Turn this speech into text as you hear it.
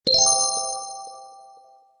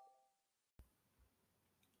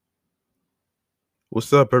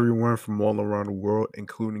What's up, everyone from all around the world,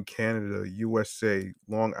 including Canada, USA,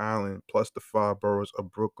 Long Island, plus the five boroughs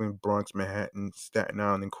of Brooklyn, Bronx, Manhattan, Staten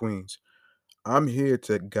Island, and Queens? I'm here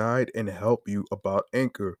to guide and help you about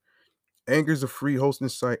Anchor. Anchor is a free hosting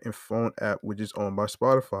site and phone app which is owned by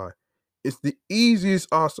Spotify. It's the easiest,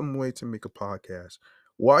 awesome way to make a podcast.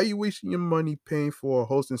 Why are you wasting your money paying for a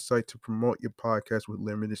hosting site to promote your podcast with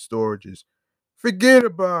limited storages? Forget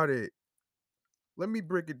about it. Let me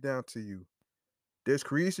break it down to you. There's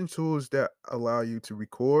creation tools that allow you to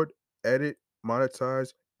record, edit, monetize,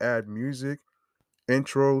 add music,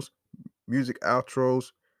 intros, music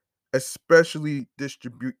outros, especially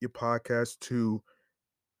distribute your podcast to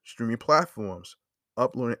streaming platforms.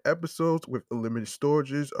 Uploading episodes with unlimited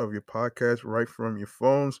storages of your podcast right from your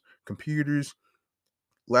phones, computers,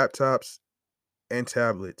 laptops, and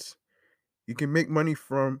tablets. You can make money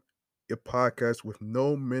from your podcast with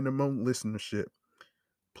no minimum listenership.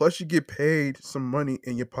 Plus, you get paid some money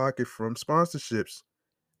in your pocket from sponsorships.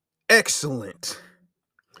 Excellent.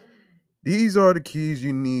 These are the keys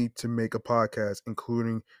you need to make a podcast,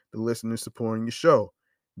 including the listeners supporting your show.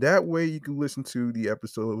 That way, you can listen to the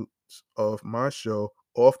episodes of my show,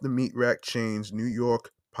 Off the Meat Rack Chains New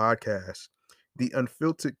York podcast, the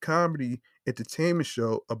unfiltered comedy entertainment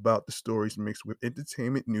show about the stories mixed with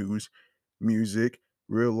entertainment news, music,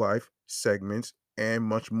 real life segments, and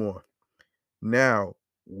much more. Now,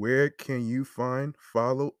 where can you find,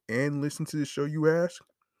 follow, and listen to the show, you ask?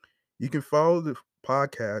 You can follow the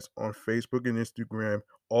podcast on Facebook and Instagram,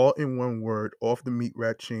 all in one word, Off the Meat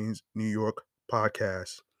Rat Chains New York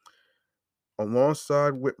podcast.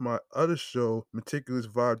 Alongside with my other show, Meticulous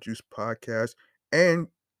Vibe Juice podcast, and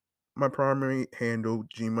my primary handle,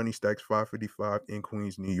 G Money Stacks 555 in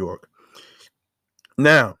Queens, New York.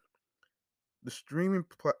 Now, the streaming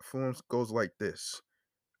platforms goes like this.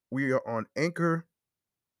 We are on Anchor,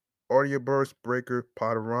 Audioburst, Breaker,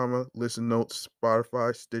 Podorama, Listen Notes,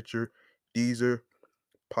 Spotify, Stitcher, Deezer,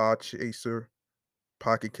 Podchaser,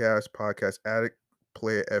 Pocket Cast, Podcast Addict,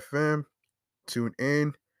 Player FM, Tune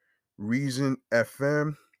In, Reason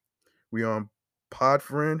FM. We on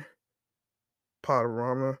Podfriend,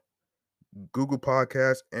 Podorama, Google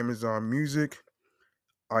Podcasts, Amazon Music,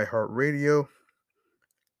 iHeartRadio,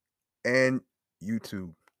 and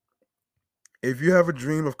YouTube. If you have a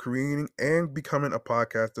dream of creating and becoming a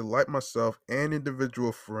podcaster like myself and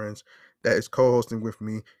individual friends that is co-hosting with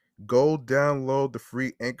me, go download the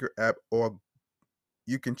free Anchor app, or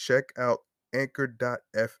you can check out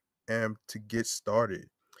anchor.fm to get started.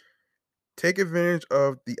 Take advantage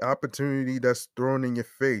of the opportunity that's thrown in your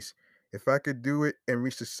face. If I could do it and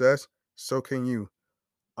reach success, so can you.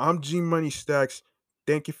 I'm G Money Stacks.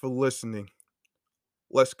 Thank you for listening.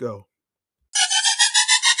 Let's go.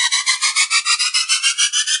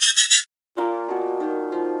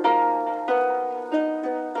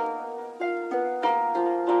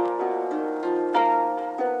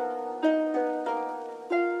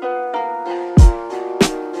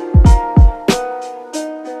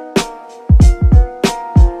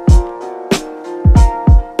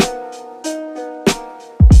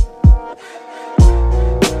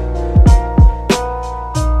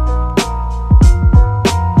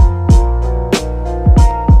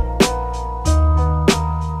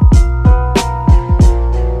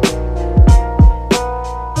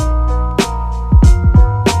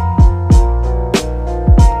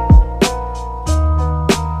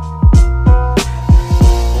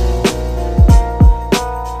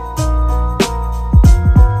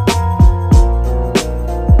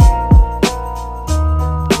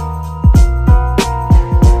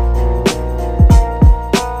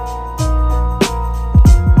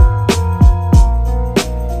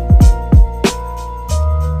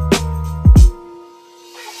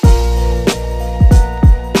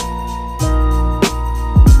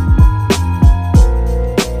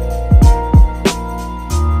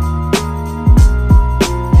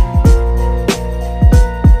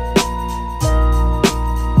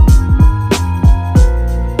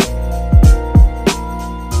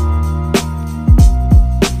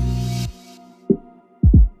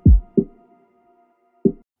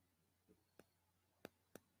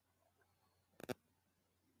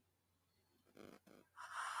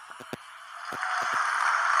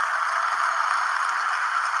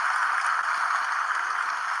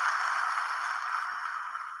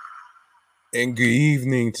 And good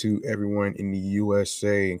evening to everyone in the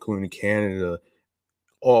USA, including Canada,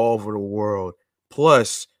 all over the world,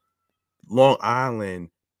 plus Long Island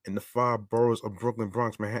and the five boroughs of Brooklyn,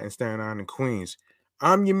 Bronx, Manhattan, Staten Island, and Queens.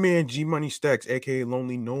 I'm your man G Money Stacks, aka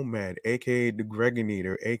Lonely Nomad, aka The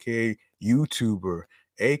Gregonator, aka YouTuber,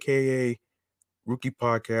 aka Rookie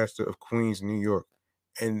Podcaster of Queens, New York.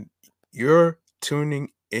 and you're tuning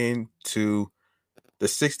into the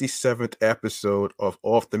 67th episode of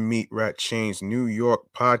Off the Meat Rat Chain's New York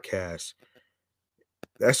podcast.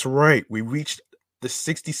 That's right, we reached the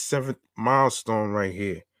 67th milestone right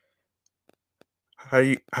here. How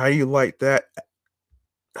you like that?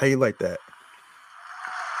 How you like that?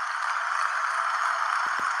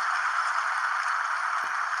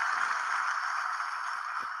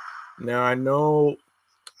 Now I know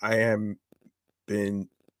I am been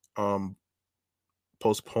um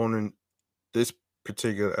postponing this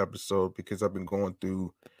particular episode because I've been going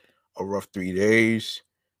through a rough 3 days.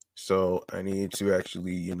 So I need to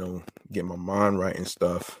actually, get my mind right and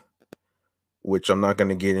stuff, which I'm not going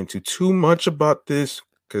to get into too much about this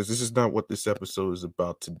because this is not what this episode is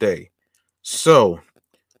about today. So,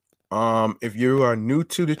 if you are new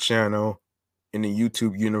to the channel in the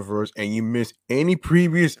YouTube universe and you missed any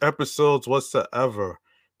previous episodes whatsoever,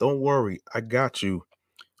 don't worry, I got you.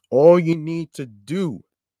 All you need to do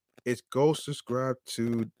is go subscribe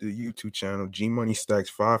to the YouTube channel G Money Stacks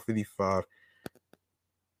 555.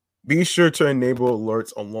 Be sure to enable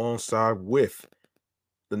alerts alongside with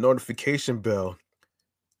the notification bell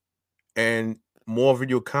and more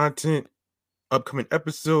video content, upcoming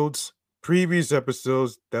episodes, previous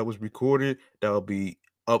episodes that was recorded that will be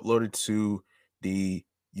uploaded to the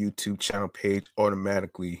YouTube channel page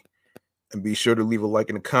automatically. And be sure to leave a like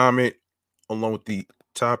and a comment along with the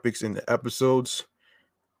topics in the episodes.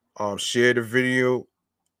 Share the video,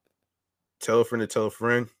 tell a friend to tell a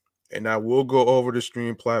friend, and I will go over the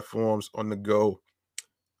streaming platforms on the go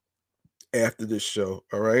after this show.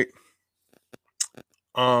 All right.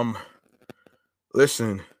 Um,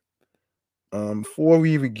 Listen. Before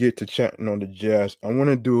we even get to chatting on the jazz, I want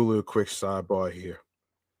to do a little quick sidebar here,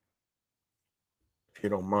 if you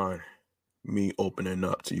don't mind me opening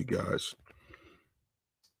up to you guys.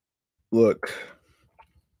 Look,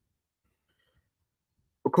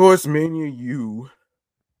 of course, many of you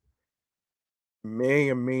may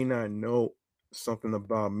or may not know something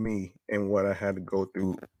about me and what I had to go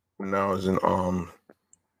through when I was in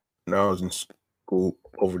school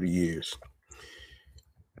over the years.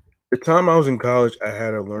 The time I was in college, I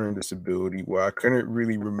had a learning disability where I couldn't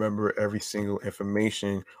really remember every single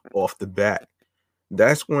information off the bat.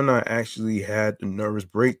 That's when I actually had the nervous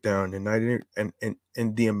breakdown, and I didn't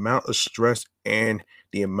and the amount of stress and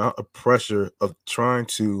the amount of pressure of trying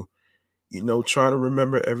to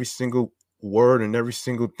remember every single word and every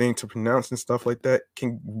single thing to pronounce and stuff like that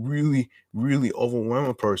can really, really overwhelm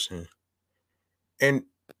a person. And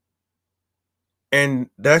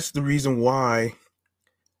that's the reason why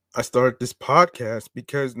I started this podcast,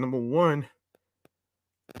 because number one,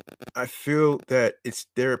 I feel that it's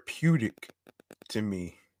therapeutic to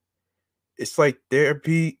me. It's like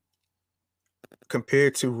therapy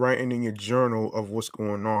compared to writing in your journal of what's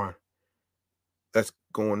going on that's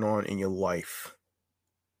going on in your life.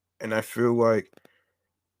 And I feel like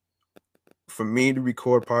for me to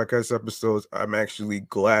record podcast episodes, I'm actually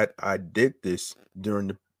glad I did this during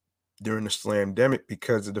the slamdemic,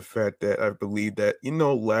 because of the fact that I believe that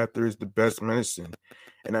laughter is the best medicine.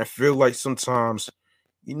 And I feel like sometimes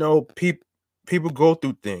people go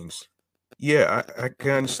through things. Yeah, I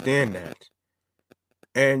can understand that.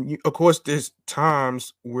 And of course, there's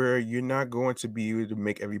times where you're not going to be able to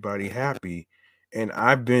make everybody happy. And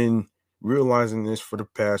I've been realizing this for the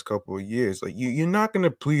past couple of years. Like you're not gonna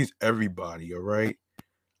please everybody, all right?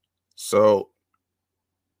 So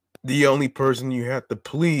the only person you have to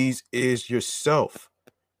please is yourself.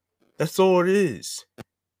 That's all it is.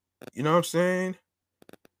 You know what I'm saying?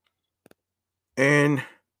 And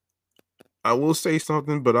I will say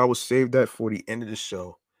something, but I will save that for the end of the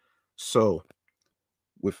show. So,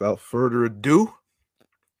 without further ado,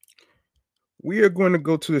 we are going to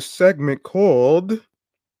go to a segment called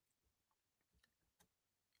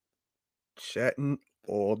Chatting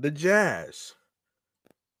All the Jazz.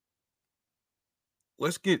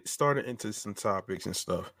 Let's get started into some topics and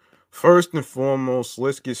stuff. First and foremost,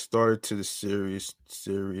 let's get started to the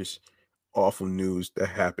serious, awful news that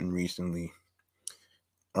happened recently.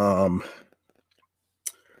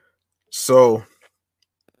 So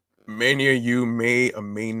many of you may or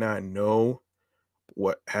may not know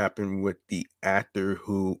what happened with the actor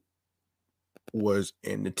who was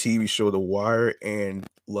in the TV show The Wire and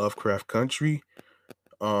Lovecraft Country.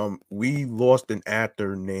 We lost an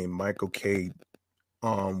actor named Michael K.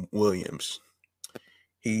 Williams.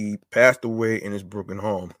 He passed away in his Brooklyn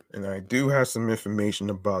home, and I do have some information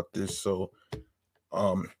about this. So,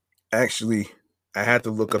 actually, I had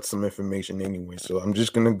to look up some information anyway. So I'm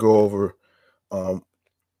just gonna go over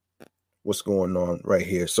what's going on right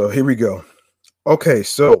here. So here we go. Okay,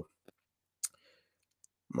 so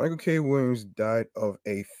Michael K. Williams died of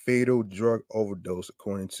a fatal drug overdose,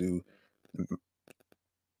 according to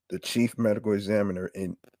the chief medical examiner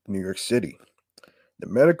in New York City. The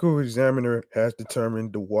medical examiner has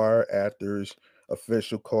determined the wire actor's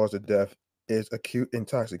official cause of death is acute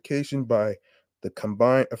intoxication by the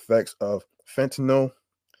combined effects of fentanyl,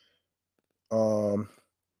 um,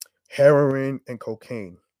 heroin, and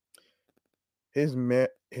cocaine. His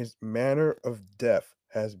manner of death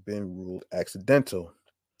has been ruled accidental.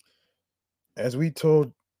 As we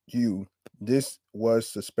told you, this was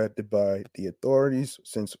suspected by the authorities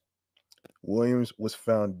since Williams was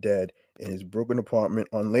found dead in his Brooklyn apartment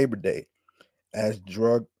on Labor Day, as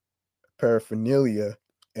drug paraphernalia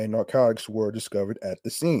and narcotics were discovered at the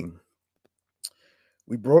scene.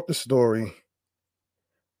 We broke the story.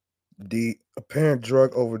 The apparent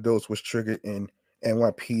drug overdose was triggered in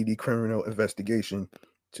NYPD criminal investigation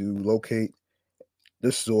to locate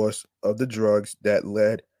the source of the drugs that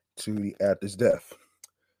led to the actor's death.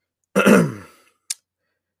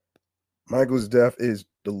 Michael's death is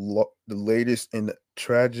the latest in the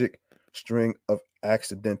tragic string of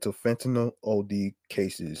accidental fentanyl OD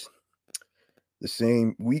cases. The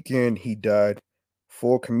same weekend he died,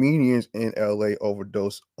 four comedians in LA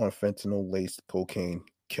overdosed on fentanyl laced cocaine,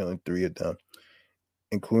 killing three of them,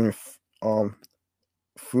 including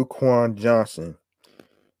Fuquan Johnson.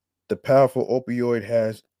 The powerful opioid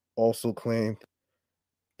has also claimed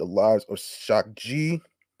the lives of Shock G,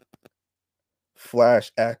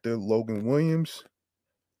 Flash actor Logan Williams,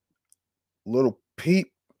 Little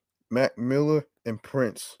Peep, Mac Miller, and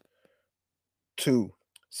Prince, two,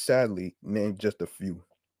 sadly, named just a few.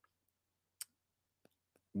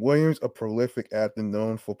 Williams, a prolific actor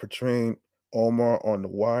known for portraying Omar on The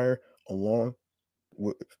Wire, along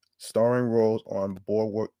with starring roles on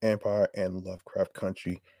Boardwalk Empire and Lovecraft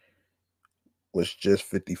Country, was just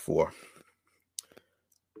 54.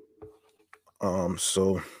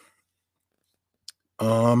 So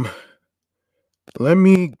let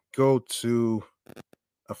me go to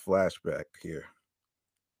a flashback here.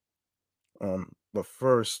 But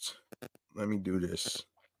first, let me do this.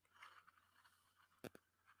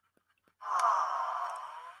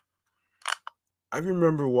 I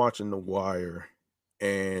remember watching The Wire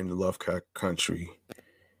and Lovecraft Country,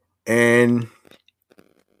 and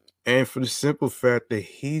for the simple fact that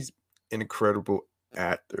he's an incredible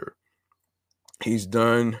actor. He's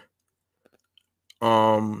done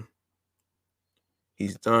um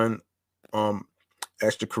he's done um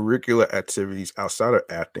extracurricular activities outside of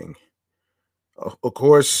acting. Of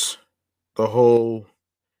course, the whole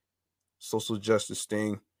social justice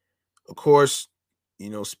thing. Of course,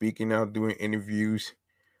 speaking out, doing interviews.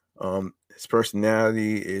 His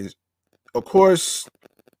personality is, of course,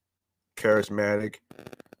 charismatic.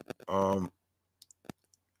 Um,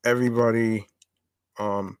 Everybody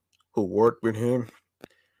who worked with him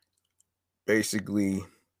basically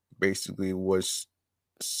was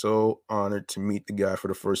so honored to meet the guy for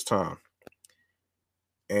the first time.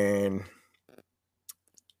 And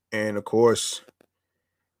of course,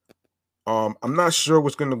 I'm not sure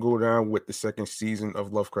what's gonna go down with the second season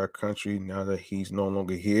of Lovecraft Country now that he's no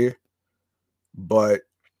longer here. But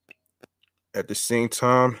at the same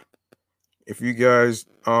time, if you guys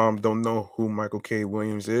don't know who Michael K.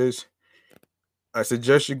 Williams is, I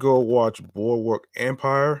suggest you go watch Boardwalk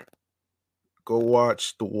Empire, go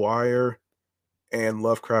watch The Wire, and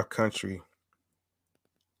Lovecraft Country.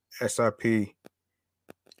 SIP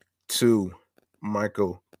to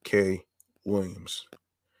Michael K. Williams.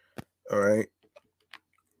 All right.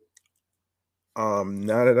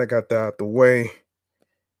 Now that I got that out the way,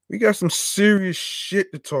 we got some serious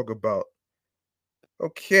shit to talk about.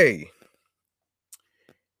 Okay.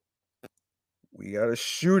 We got a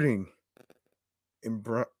shooting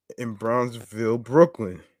in Brownsville,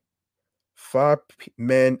 Brooklyn. Five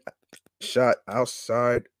men shot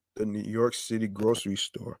outside the New York City grocery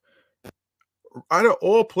store. Out of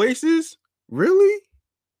all places? Really?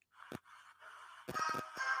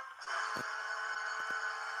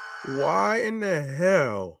 Why in the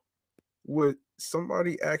hell would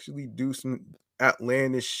somebody actually do some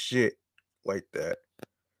outlandish shit like that?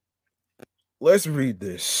 Let's read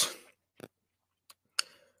this.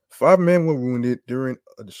 5 men were wounded during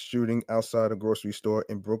a shooting outside a grocery store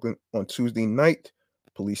in Brooklyn on Tuesday night,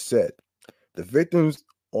 police said. The victims,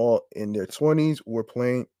 all in their 20s, were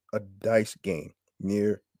playing a dice game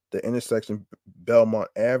near the intersection Belmont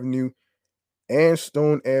Avenue and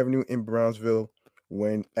Stone Avenue in Brownsville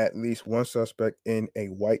when at least one suspect in a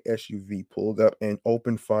white SUV pulled up and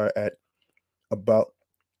opened fire at about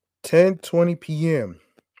 10:20 p.m.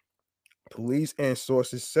 Police and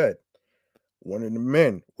sources said one of the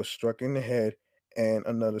men was struck in the head and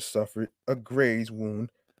another suffered a graze wound,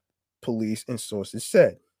 police and sources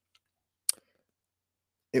said.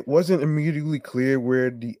 It wasn't immediately clear where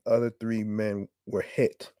the other three men were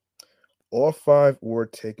hit. All five were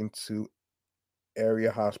taken to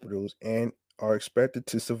area hospitals and are expected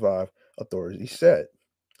to survive, authorities said.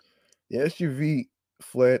 The SUV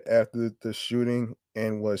fled after the shooting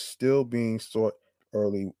and was still being sought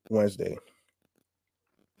early Wednesday.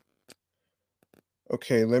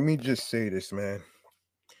 Okay, let me just say this, man.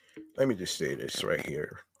 Let me just say this right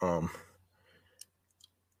here.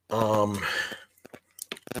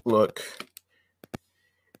 Look,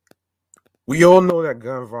 we all know that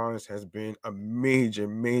gun violence has been a major,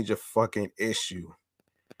 major fucking issue.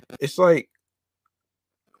 It's like,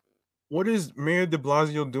 what is Mayor de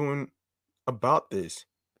Blasio doing about this?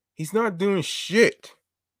 He's not doing shit.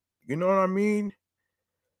 You know what I mean?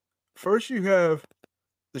 First, you have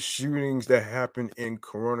the shootings that happened in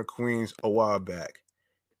Corona, Queens a while back,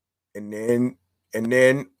 and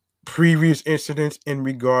then previous incidents in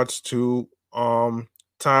regards to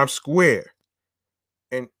Times Square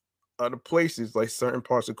and other places like certain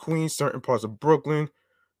parts of Queens, certain parts of Brooklyn.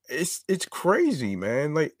 It's crazy,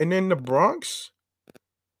 man. Like, and then the Bronx,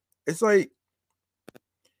 it's like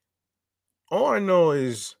all I know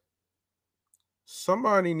is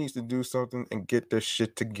somebody needs to do something and get their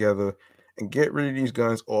shit together and get rid of these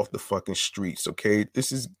guns off the fucking streets, okay?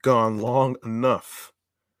 This has gone long enough.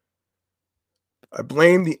 I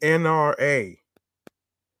blame the NRA.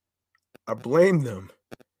 I blame them.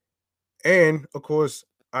 And of course,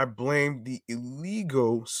 I blame the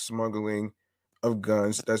illegal smuggling of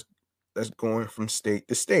guns that's going from state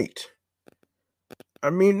to state. I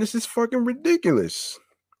mean, this is fucking ridiculous.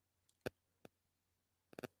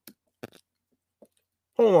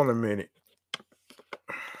 Hold on a minute.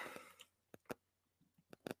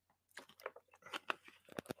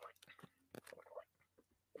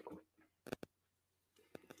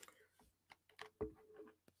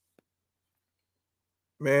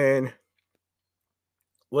 Man,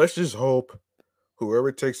 let's just hope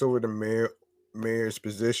whoever takes over the mayor's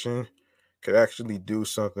position could actually do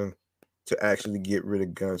something to actually get rid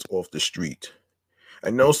of guns off the street.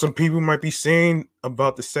 I know some people might be saying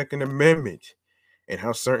about the Second Amendment and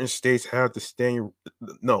how certain states have to stand.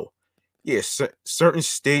 No, yes, certain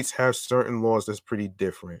states have certain laws that's pretty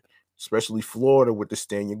different, especially Florida with the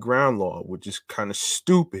stand your ground law, which is kind of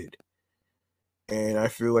stupid. And I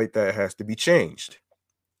feel like that has to be changed.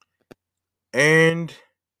 And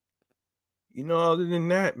other than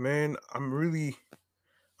that, man, I'm really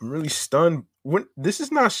stunned. When this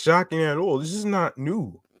is not shocking at all. This is not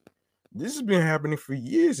new. This has been happening for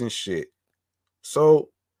years and shit. So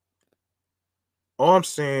all I'm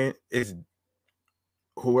saying is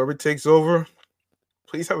whoever takes over,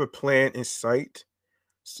 please have a plan in sight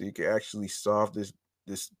so you can actually solve this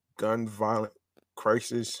gun violent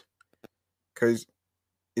crisis. Cause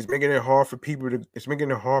it's making it hard for people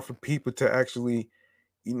to actually,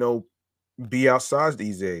 you know, be outside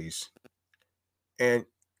these days. And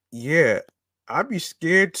yeah, I'd be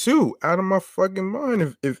scared too, out of my fucking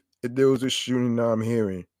mind if there was a shooting that I'm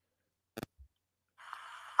hearing.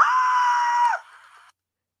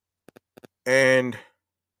 And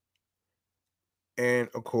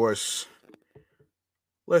of course,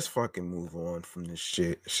 let's fucking move on from this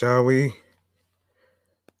shit, shall we?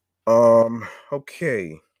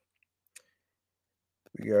 Okay.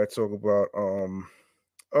 We gotta talk about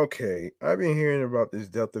okay. I've been hearing about this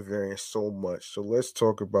Delta variant so much, so let's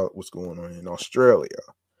talk about what's going on in Australia.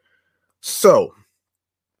 So,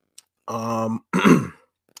 um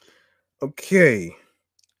okay.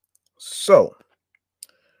 So,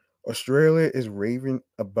 Australia is raving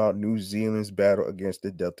about New Zealand's battle against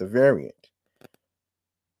the Delta variant.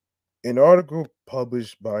 An article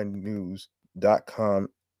published by news.com.au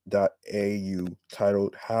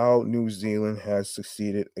titled How New Zealand Has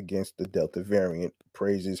Succeeded Against the Delta Variant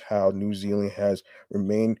praises how New Zealand has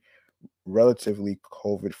remained relatively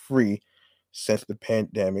COVID free since the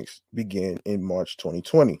pandemic began in March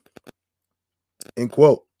 2020. In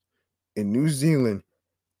quote, in New Zealand,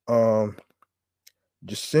 um,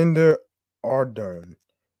 Jacinda Ardern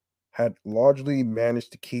had largely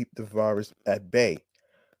managed to keep the virus at bay,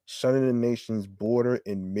 shutting the nation's border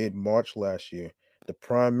in mid March last year. The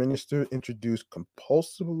Prime Minister introduced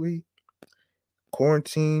compulsively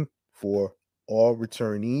quarantine for all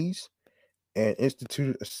returnees and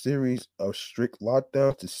instituted a series of strict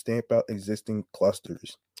lockdowns to stamp out existing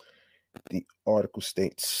clusters. The article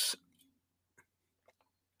states.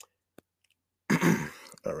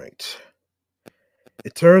 All right.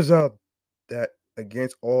 It turns out that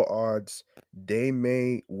against all odds, they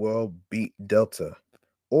may well beat Delta,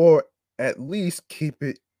 or at least keep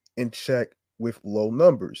it in check with low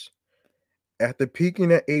numbers. After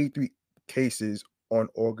peaking at 83 cases on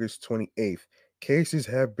August 28th, cases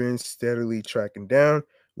have been steadily tracking down,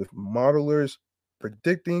 with modelers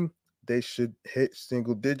predicting they should hit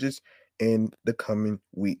single digits in the coming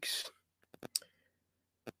weeks.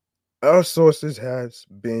 Our sources has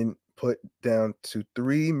been put down to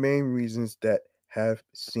three main reasons that have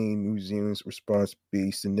seen New Zealand's response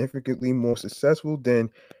be significantly more successful than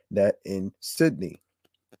that in Sydney.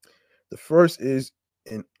 The first is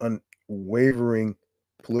an unwavering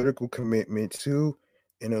political commitment to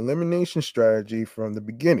an elimination strategy from the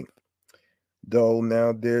beginning, though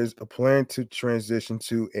now there's a plan to transition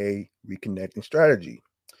to a reconnecting strategy.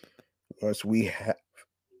 Once we have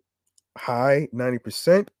high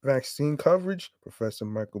 90% vaccine coverage, Professor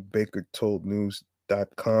Michael Baker told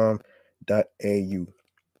news.com.au.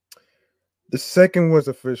 The second was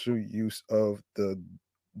official use of the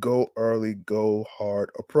go early, go hard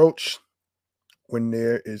approach when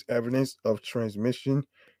there is evidence of transmission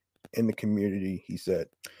in the community, he said.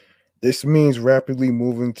 This means rapidly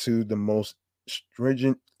moving to the most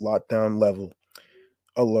stringent lockdown level,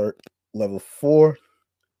 alert level 4,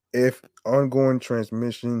 if ongoing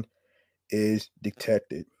transmission is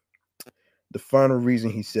detected. The final reason,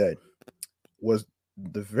 he said, was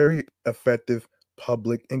the very effective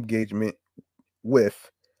public engagement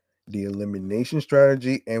with the elimination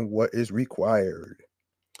strategy and what is required.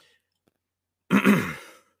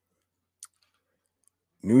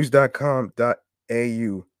 News.com.au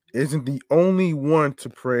isn't the only one to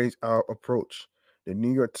praise our approach. The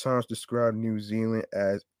New York Times described New Zealand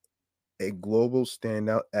as a global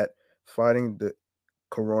standout at fighting the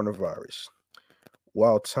coronavirus,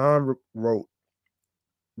 while Time wrote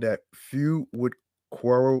that few would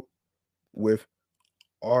quarrel with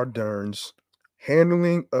Ardern's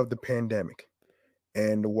handling of the pandemic.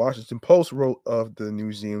 And the Washington Post wrote of the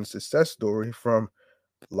New Zealand success story from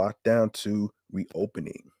lockdown to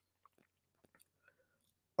reopening.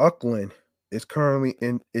 Auckland is currently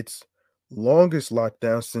in its longest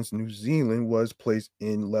lockdown since New Zealand was placed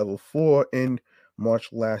in level 4 in March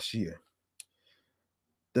last year.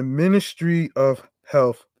 The Ministry of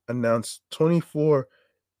Health announced 24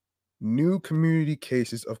 new community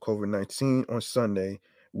cases of COVID 19 on Sunday,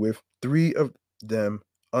 with 3 of them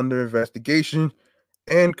under investigation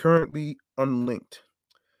and currently unlinked.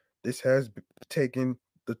 This has taken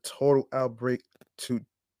the total outbreak to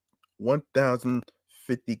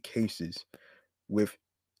 1,050 cases, with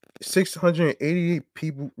 688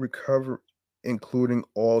 people recovered, including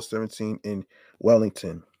all 17 in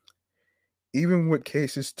Wellington. Even with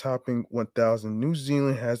cases topping 1,000, New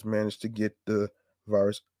Zealand has managed to get the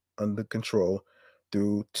virus under control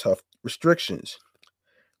through tough restrictions.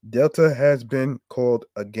 Delta has been called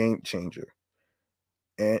a game changer,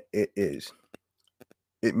 and it is.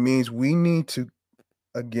 It means we need to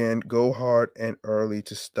again go hard and early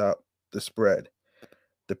to stop the spread,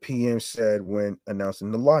 the PM said when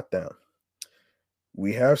announcing the lockdown.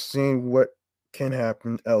 We have seen what can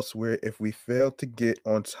happen elsewhere if we fail to get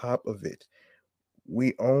on top of it.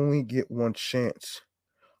 We only get one chance.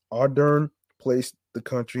 Ardern placed the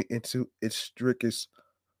country into its strictest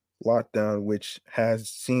lockdown, which has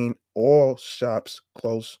seen all shops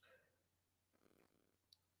close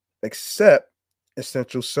except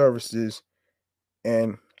essential services,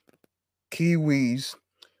 and Kiwis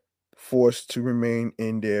forced to remain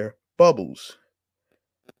in their bubbles.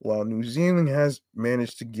 While New Zealand has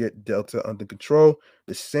managed to get Delta under control,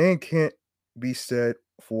 the same can't be said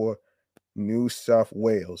for New South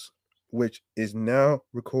Wales, which is now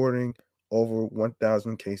recording over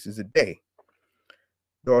 1,000 cases a day.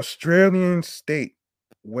 The Australian state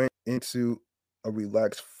went into a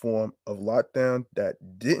relaxed form of lockdown that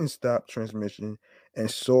didn't stop transmission and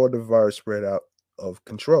saw the virus spread out of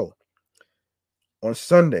control. On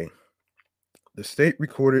Sunday, the state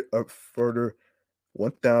recorded a further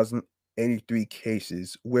 1,083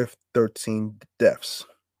 cases with 13 deaths,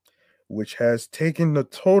 which has taken the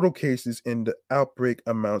total cases in the outbreak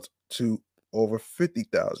amount to over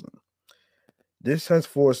 50,000. This has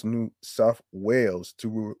forced New South Wales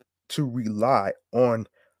to rely on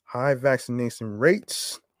high vaccination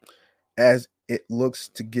rates as it looks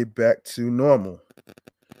to get back to normal.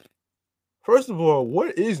 First of all,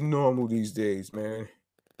 what is normal these days, man?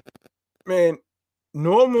 Man,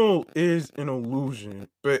 normal is an illusion.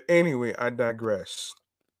 But anyway, I digress.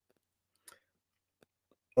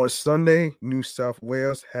 On Sunday, New South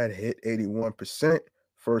Wales had hit 81%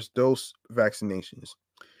 first dose vaccinations.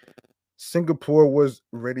 Singapore was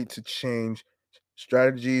ready to change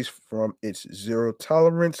strategies from its zero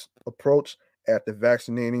tolerance approach after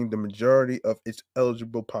vaccinating the majority of its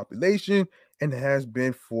eligible population and has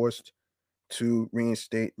been forced to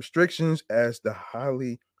reinstate restrictions as the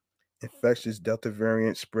highly infectious Delta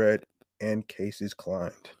variant spread and cases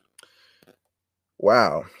climbed.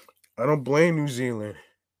 Wow. I don't blame New Zealand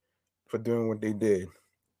for doing what they did.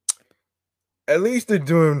 At least they're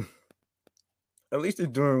doing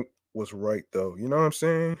what's right though. You know what I'm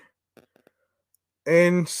saying?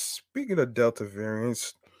 And speaking of Delta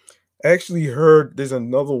variants, I actually heard there's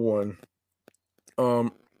another one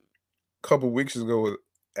um a couple weeks ago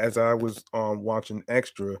as I was watching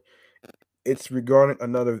Extra. It's regarding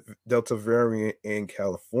another Delta variant in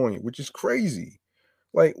California, which is crazy.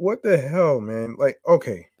 Like, what the hell, man? Like,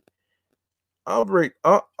 okay, I'll break.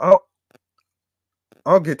 I'll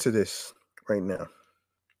get to this right now.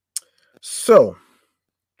 So,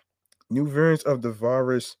 new variants of the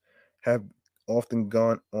virus have often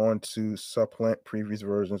gone on to supplant previous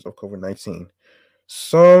versions of COVID-19.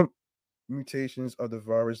 Some mutations of the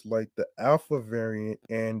virus, like the Alpha variant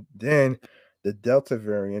and then the Delta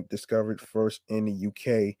variant, discovered first in the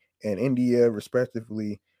UK and India,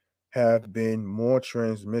 respectively, have been more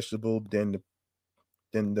transmissible than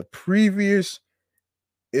the previous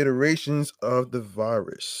iterations of the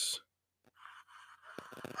virus.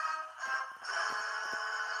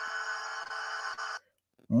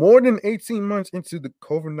 More than 18 months into the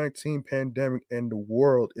COVID 19 pandemic, and the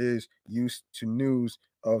world is used to news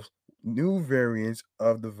of new variants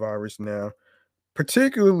of the virus now,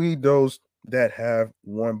 particularly those that have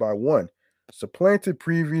one by one supplanted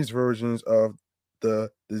previous versions of the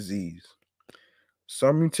disease.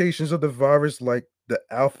 Some mutations of the virus, like the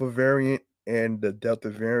Alpha variant and the Delta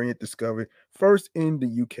variant, discovered first in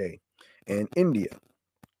the UK and India,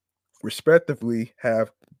 respectively,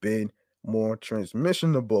 have been more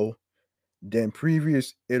transmissionable than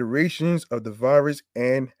previous iterations of the virus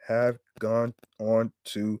and have gone on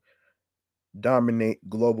to dominate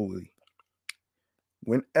globally.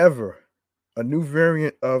 Whenever a new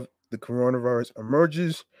variant of the coronavirus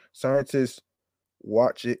emerges, scientists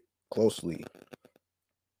watch it closely.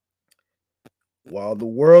 While the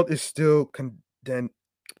world is still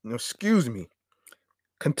excuse me,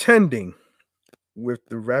 contending with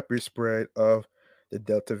the rapid spread of the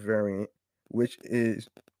Delta variant, which is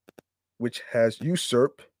which has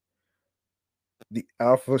usurped the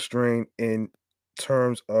Alpha strain in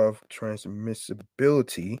terms of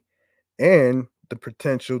transmissibility and the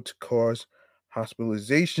potential to cause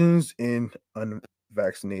hospitalizations in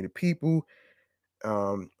unvaccinated people.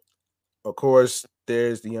 Um, of course,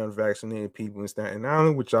 there's the unvaccinated people in Staten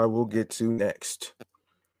Island, which I will get to next.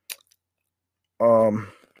 Um,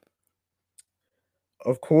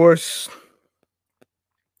 of course,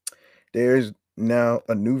 there's now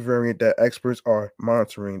a new variant that experts are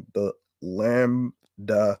monitoring, the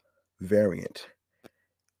Lambda variant.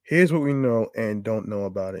 Here's what we know and don't know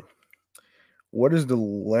about it. What is the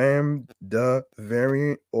Lambda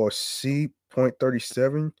variant or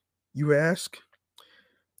C.37, you ask?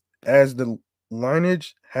 As the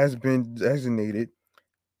lineage has been designated,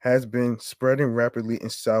 has been spreading rapidly in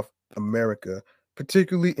South America,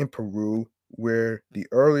 particularly in Peru, where the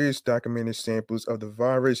earliest documented samples of the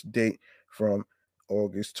virus date from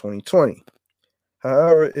August 2020.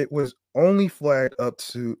 However, it was only flagged up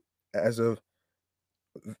to as a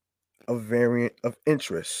variant of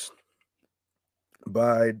interest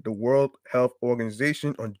by the World Health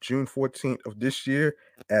Organization on June 14th of this year,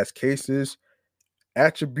 as cases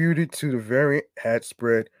attributed to the variant had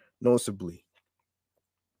spread noticeably.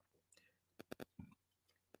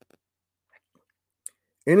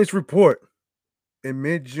 In its report in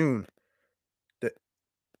mid June, the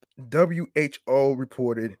WHO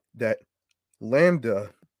reported that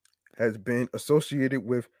Lambda has been associated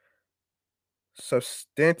with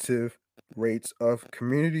substantive rates of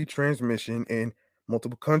community transmission in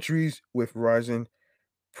multiple countries, with rising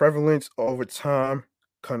prevalence over time,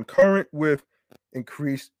 concurrent with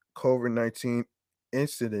increased COVID 19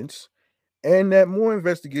 incidents, and that more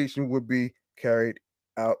investigation would be carried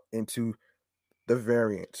out into the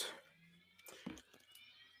variant.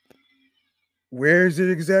 Where is it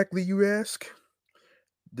exactly, you ask?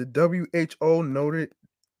 The WHO noted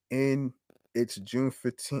in its June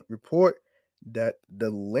 15th report that the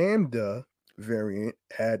Lambda variant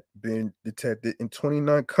had been detected in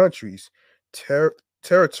 29 countries,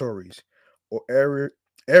 territories, or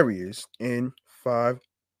areas in five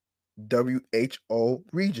WHO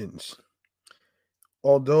regions,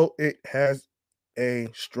 although it has a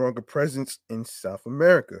stronger presence in South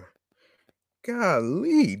America.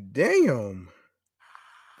 Golly, damn.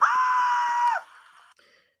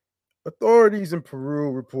 Authorities in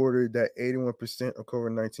Peru reported that 81% of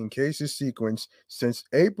COVID-19 cases sequenced since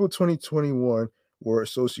April 2021 were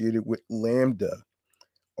associated with Lambda.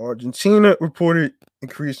 Argentina reported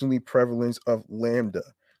increasingly prevalence of Lambda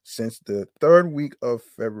since the third week of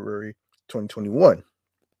February 2021.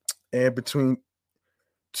 And between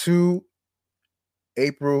 2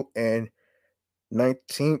 April and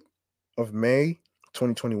 19th of May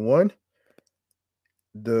 2021,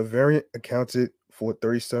 the variant accounted for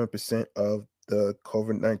 37% of the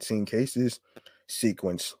COVID-19 cases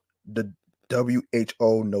sequence, the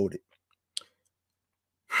WHO noted.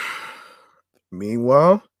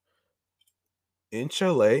 Meanwhile, in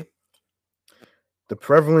Chile, the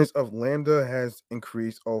prevalence of Lambda has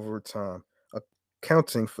increased over time,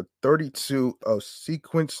 accounting for 32 of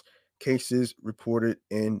sequence cases reported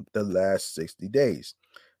in the last 60 days.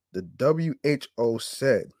 The WHO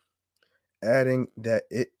said, adding that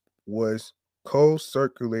it was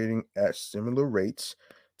co-circulating at similar rates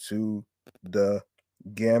to the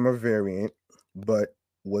gamma variant, but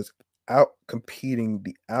was out competing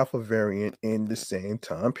the alpha variant in the same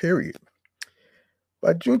time period.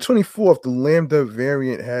 By June 24th, the Lambda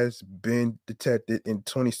variant has been detected in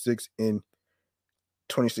 26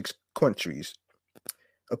 countries,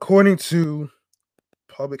 according to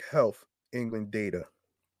Public Health England data.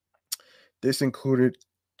 This included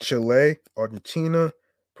Chile, Argentina,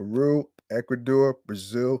 Peru, Ecuador,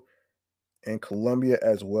 Brazil, and Colombia,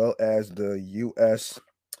 as well as the US,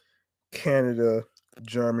 Canada,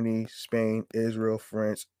 Germany, Spain, Israel,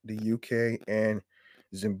 France, the UK, and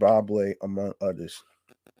Zimbabwe, among others.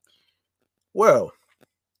 Well,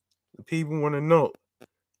 the people want to know,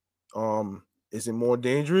 is it more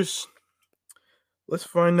dangerous? Let's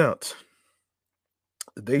find out.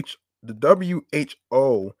 The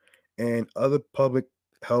WHO and other public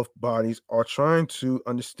health bodies are trying to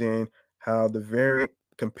understand how the variant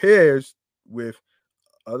compares with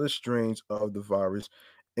other strains of the virus,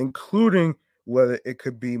 including whether it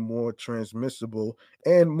could be more transmissible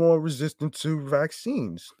and more resistant to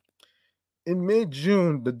vaccines. In mid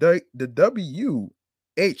June, the WHO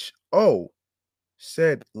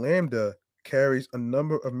said Lambda carries a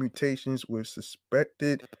number of mutations with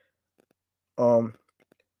suspected um,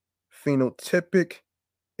 phenotypic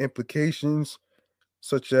implications,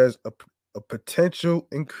 such as a potential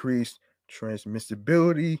increased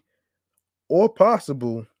transmissibility or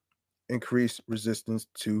possible increased resistance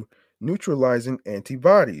to neutralizing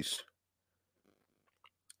antibodies.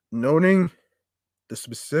 Noting the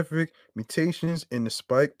specific mutations in the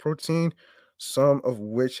spike protein, some of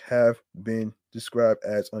which have been described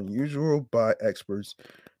as unusual by experts,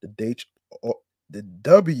 the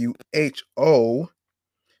WHO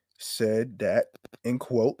said that, in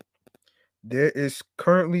quote, there is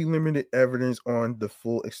currently limited evidence on the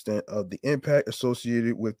full extent of the impact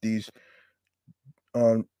associated with these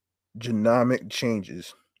um, genomic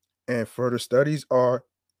changes, and further studies are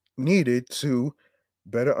needed to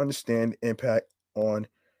better understand the impact on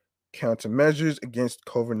countermeasures against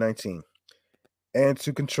COVID 19 and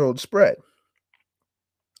to control the spread.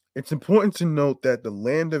 It's important to note that the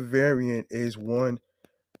Lambda variant is one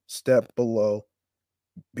step below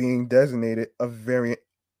being designated a variant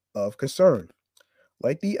of concern,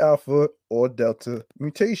 like the Alpha or Delta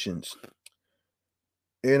mutations.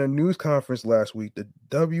 In a news conference last week, the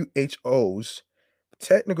WHO's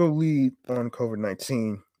technical lead on COVID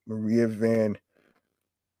 19, Maria Van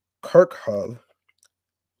Kerkhove,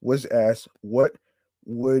 was asked what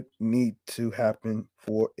would need to happen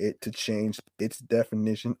for it to change its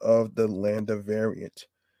definition of the Lambda variant.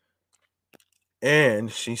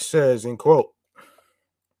 And she says, in quote,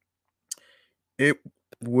 it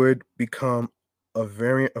would become a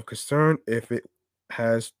variant of concern if it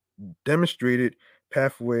has demonstrated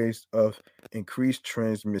pathways of increased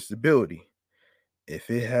transmissibility, if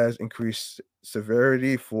it has increased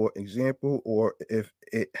severity, for example, or if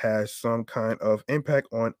it has some kind of impact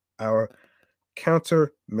on our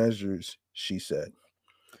countermeasures, she said.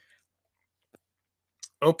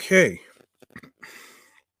 Okay,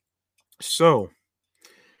 so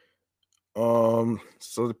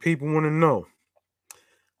so the people want to know,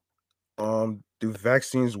 do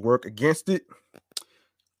vaccines work against it?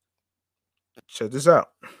 Check this out.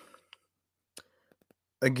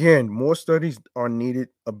 Again, more studies are needed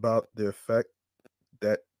about the effect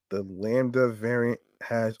that the Lambda variant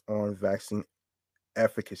has on vaccine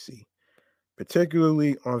efficacy,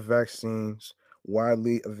 particularly on vaccines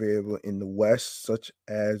widely available in the West, such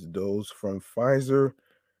as those from Pfizer,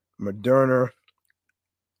 Moderna,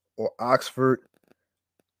 or Oxford.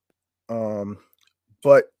 Um,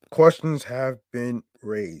 but questions have been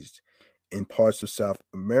raised in parts of South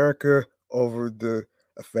America over the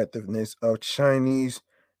effectiveness of Chinese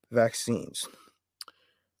vaccines,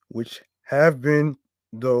 which have been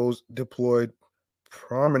those deployed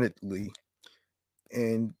prominently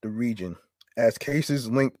in the region, as cases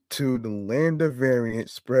linked to the Lambda variant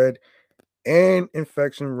spread and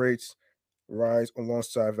infection rates rise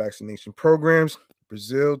alongside vaccination programs.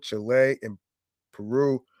 Brazil, Chile, and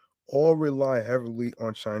Peru all rely heavily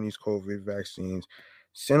on Chinese COVID vaccines,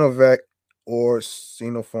 Sinovac or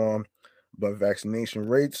Sinopharm, but vaccination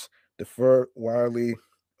rates differ widely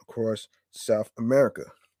across South America.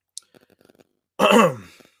 All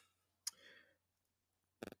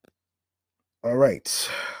right.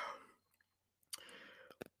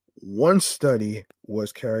 One study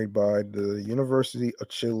was carried by the University of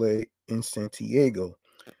Chile in Santiago,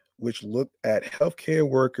 which looked at healthcare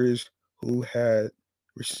workers who had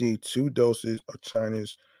received 2 doses of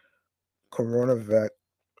China's coronavac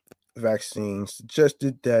vaccine,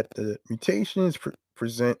 suggested that the mutations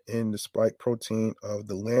present in the spike protein of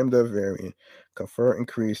the Lambda variant confer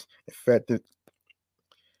increased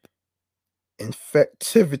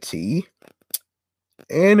infectivity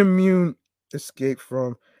and immune escape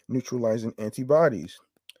from neutralizing antibodies.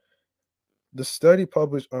 The study,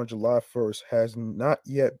 published on July 1st, has not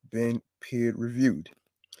yet been peer reviewed.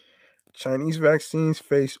 Chinese vaccines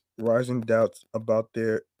face rising doubts about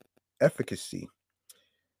their efficacy,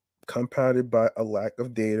 compounded by a lack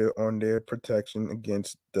of data on their protection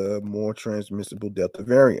against the more transmissible Delta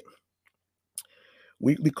variant.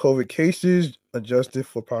 Weekly COVID cases, adjusted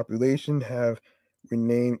for population, have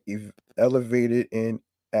remained elevated in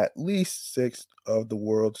at least 6 of the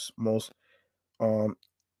world's most um,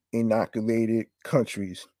 inoculated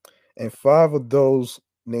countries, and 5 of those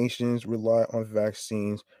nations rely on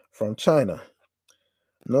vaccines from China.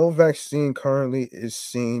 No vaccine currently is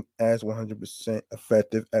seen as 100%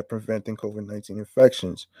 effective at preventing COVID 19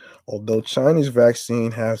 infections, although China's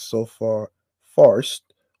vaccine has so far fared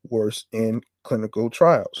worse in clinical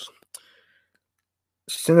trials.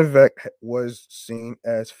 Sinovac was seen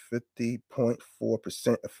as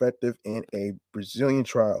 50.4% effective in a Brazilian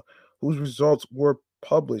trial, whose results were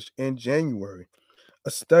published in January.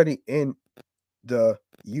 A study in the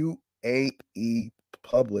UAE,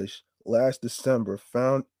 published last December,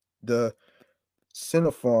 found the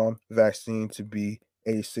Sinopharm vaccine to be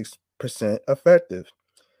 86% effective.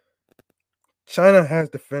 China has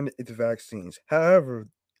defended its vaccines. However,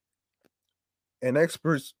 and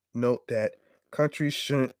experts note that countries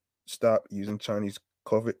shouldn't stop using Chinese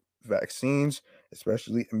COVID vaccines,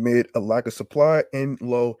 especially amid a lack of supply in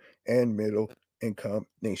low and middle income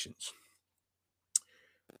nations.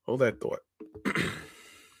 Hold that thought.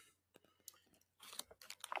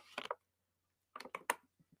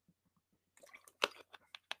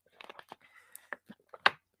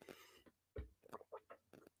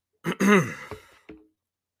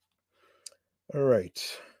 All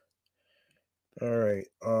right. All right.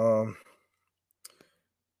 All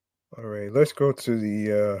right. Let's go to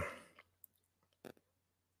the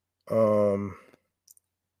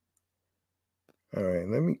all right,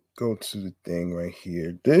 let me go to the thing right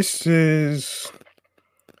here. This is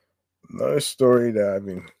another story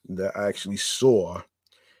that I actually saw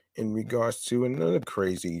in regards to another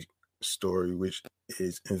crazy story, which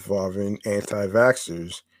is involving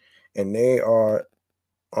anti-vaxxers, and they are,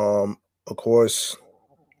 um, of course,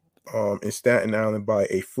 in Staten Island by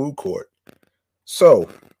a food court. So,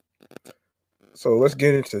 so let's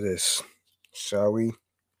get into this, shall we?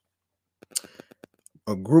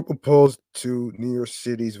 A group opposed to New York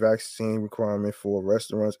City's vaccine requirement for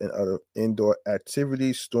restaurants and other indoor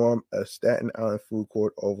activities stormed a Staten Island food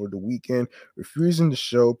court over the weekend, refusing to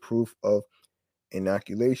show proof of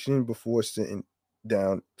inoculation before sitting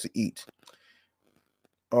down to eat.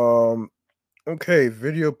 Um, okay,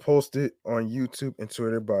 video posted on YouTube and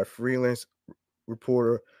Twitter by freelance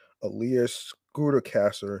reporter Aaliyah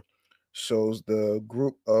Scootercaster shows the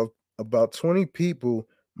group of about 20 people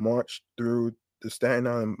marched through the Staten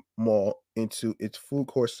Island Mall into its food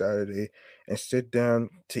court Saturday and sit down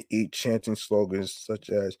to eat, chanting slogans such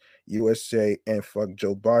as USA and fuck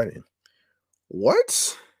Joe Biden.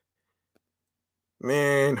 What?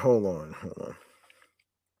 Man, hold on, hold on.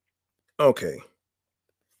 Okay.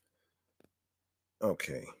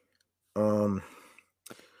 Okay. Um,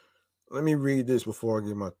 let me read this before I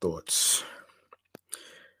give my thoughts.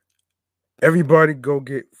 Everybody go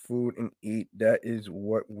get food and eat. That is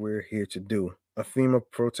what we're here to do. A female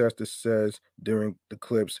protester says during the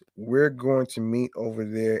clips, we're going to meet over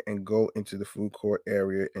there and go into the food court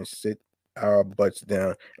area and sit our butts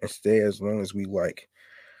down and stay as long as we like.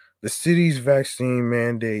 The city's vaccine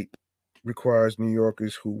mandate requires New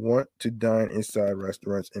Yorkers who want to dine inside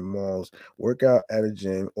restaurants and malls, work out at a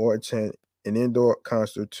gym, or attend an indoor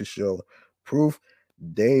concert to show proof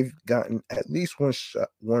they've gotten at least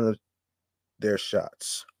one of their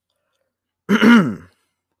shots.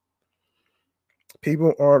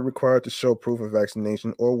 People aren't required to show proof of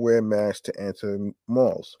vaccination or wear masks to enter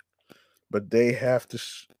malls, but they have to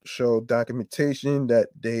show documentation that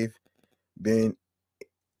they've been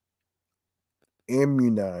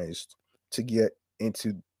immunized to get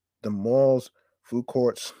into the malls, food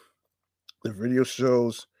courts. The video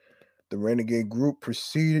shows the renegade group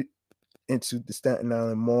proceeded into the Staten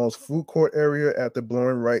Island Mall's food court area after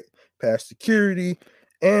blowing right past security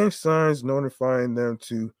and signs notifying them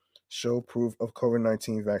to show proof of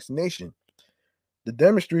COVID-19 vaccination. The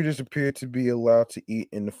demonstrators appeared to be allowed to eat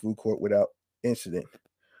in the food court without incident,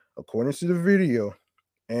 according to the video,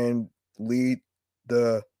 and lead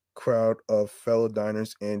the crowd of fellow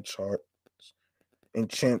diners in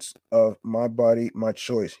chants of "My Body, My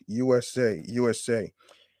Choice," USA, USA,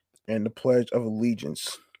 and the Pledge of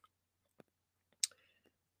Allegiance.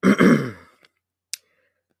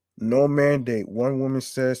 No mandate. One woman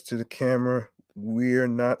says to the camera, "We're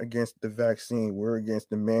not against the vaccine, we're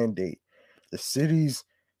against the mandate." The city's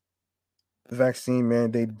vaccine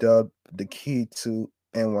mandate, dubbed the Key to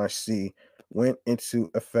NYC, went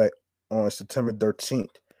into effect on September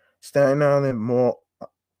 13th. Staten Island Mall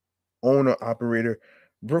owner operator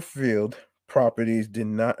Brookfield Properties did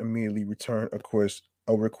not immediately return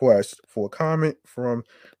a request for comment from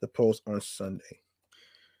the Post on Sunday.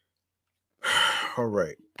 All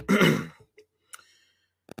right.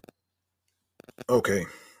 Okay.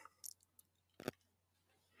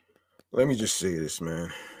 Let me just say this,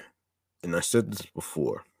 man. And I said this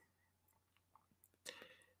before.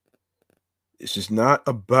 This is not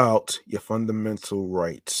about your fundamental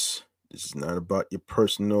rights. This is not about your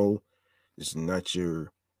personal. This is not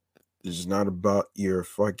your. This is not about your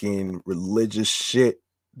fucking religious shit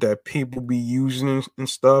that people be using and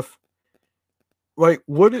stuff. Like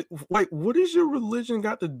what is your religion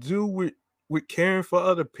got to do with caring for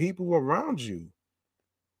other people around you?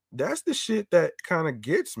 That's the shit that kind of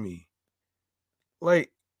gets me.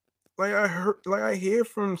 Like I hear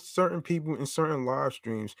from certain people in certain live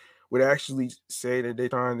streams would actually say that they're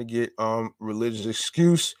trying to get religious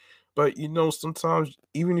excuse, but sometimes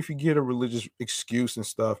even if you get a religious excuse and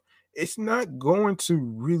stuff, it's not going to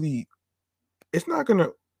really it's not going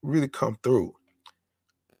to really come through.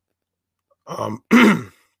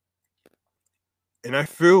 And I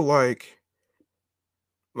feel like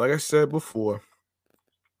I said before,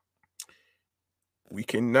 we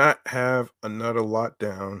cannot have another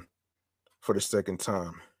lockdown for the second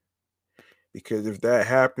time, because if that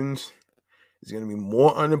happens, there's going to be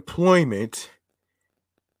more unemployment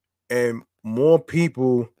and more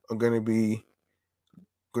people are going to be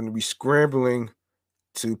scrambling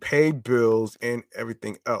to pay bills and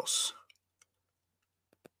everything else.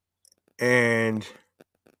 And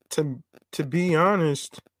to be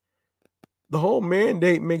honest, the whole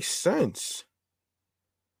mandate makes sense.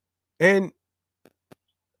 And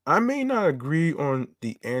I may not agree on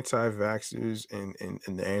the anti-vaxxers and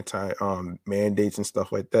the anti mandates and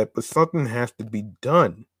stuff like that, but something has to be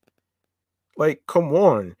done. Like, come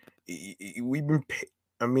on. We've been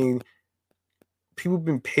I mean, people have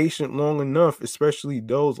been patient long enough, especially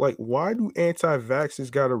those. Like, why do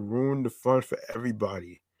anti-vaxxers gotta ruin the fun for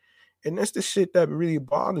everybody? And that's the shit that really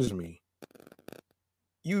bothers me.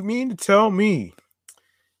 You mean to tell me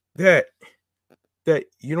that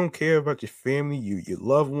you don't care about your family, your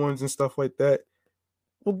loved ones and stuff like that?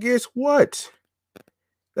 Well, guess what?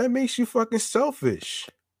 That makes you fucking selfish.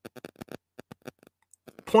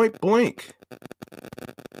 Point blank.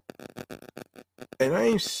 And I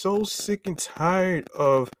am so sick and tired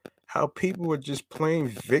of how people are just playing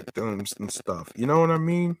victims and stuff. You know what I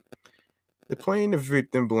mean? They're playing the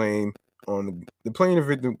victim blame they're playing the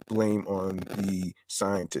victim blame on the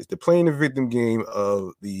scientists. They're playing the victim game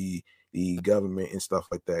of the government and stuff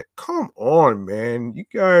like that. Come on, man. You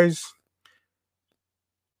guys,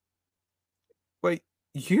 like,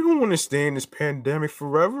 you don't want to stay in this pandemic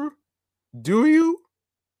forever, do you?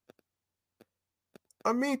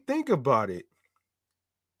 I mean, think about it.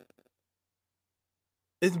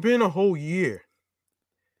 It's been a whole year.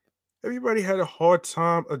 Everybody had a hard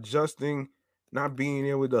time adjusting, not being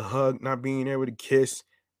able to hug, not being able to kiss,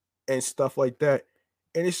 and stuff like that.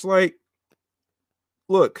 And it's like,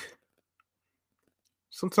 look,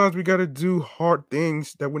 sometimes we got to do hard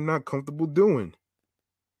things that we're not comfortable doing.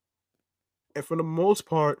 And for the most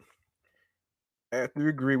part, I have to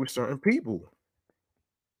agree with certain people.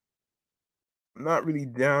 I'm not really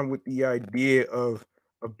down with the idea of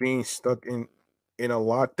of being stuck in a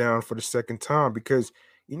lockdown for the second time because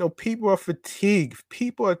people are fatigued.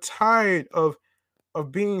 People are tired of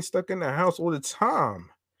being stuck in the house all the time.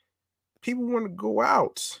 People want to go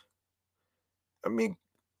out. I mean,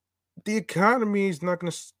 the economy is not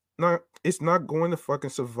going to not it's not going to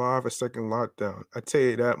fucking survive a second lockdown. I tell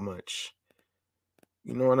you that much.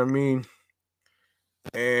 You know what I mean?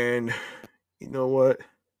 And you know what?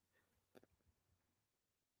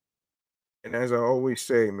 And as I always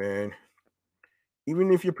say, man,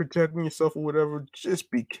 even if you're protecting yourself or whatever,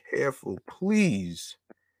 just be careful, please.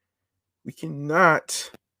 We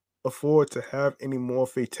cannot afford to have any more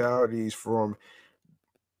fatalities from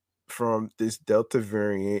this Delta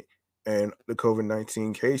variant and the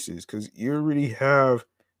COVID-19 cases because you already have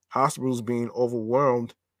hospitals being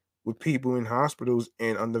overwhelmed with people in hospitals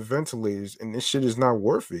and under ventilators, and this shit is not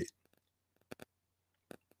worth it.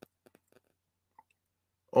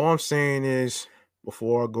 All I'm saying is,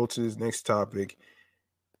 before I go to this next topic,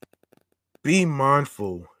 be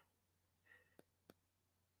mindful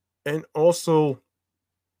and also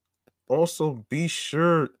be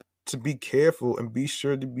sure to be careful and be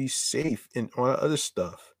sure to be safe and all that other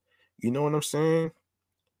stuff. You know what I'm saying?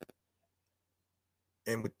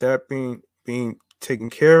 And with that being taken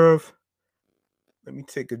care of, let me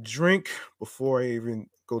take a drink before I even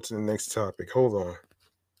go to the next topic. Hold on.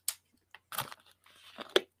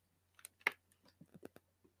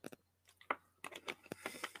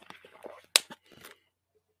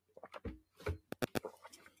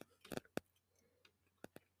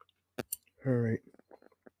 All right.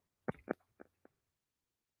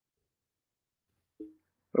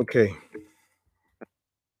 Okay.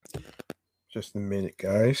 Just a minute,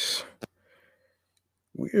 guys.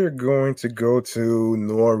 We are going to go to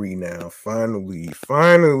Nori now. Finally,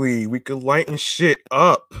 we could lighten shit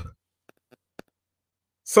up.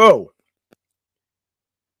 So,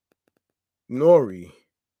 Nori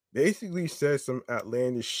basically said some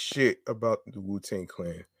outlandish shit about the Wu-Tang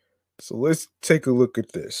Clan. So let's take a look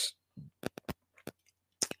at this,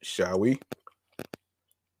 shall we?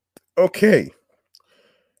 Okay.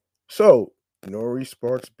 So, Nori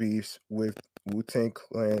sparks beefs with Wu-Tang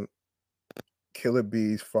Clan Killer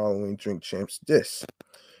Bees following Drink Champs diss.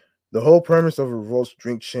 The whole premise of Revolt's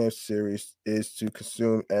Drink Champs series is to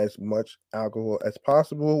consume as much alcohol as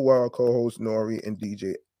possible while co-host Nori and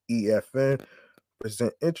DJ EFN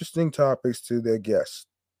present interesting topics to their guests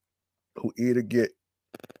who either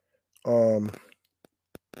um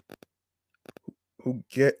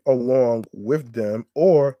get along with them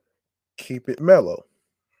or keep it mellow.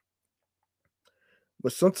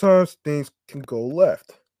 But sometimes things can go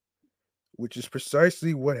left, which is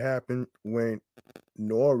precisely what happened when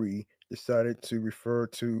Nori decided to refer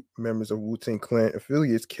to members of Wu-Tang Clan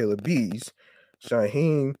affiliates Killer Bees,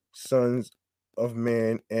 Shyheim, Sons of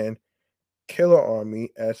Man, and Killer Army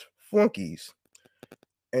as flunkies.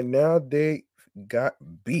 And now they got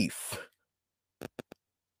beef.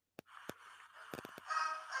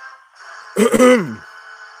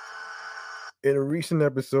 In a recent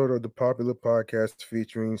episode of the popular podcast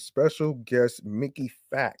featuring special guest Mickey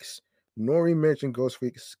Fax, Nori mentioned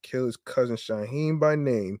Ghostface Killer's cousin Shyheim by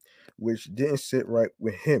name, which didn't sit right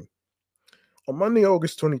with him. On Monday,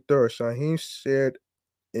 August 23rd, Shyheim shared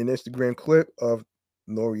an Instagram clip of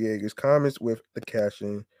Noriega's comments with the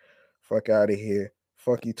caption, "Fuck out of here.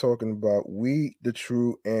 Fuck you talking about? We, the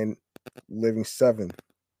true and living seven."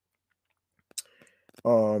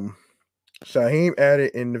 Shyheim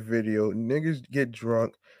added in the video, "Niggas get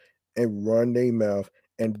drunk and run their mouth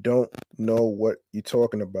and don't know what you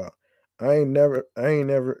talking about. I ain't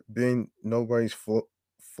never been nobody's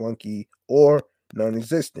flunky or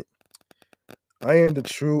non-existent. I am the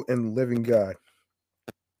true and living God.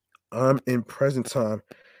 I'm in present time.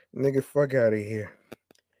 Nigga, fuck out of here.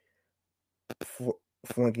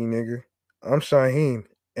 Flunky nigga. I'm Shyheim,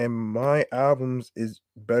 and my albums is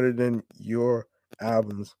better than your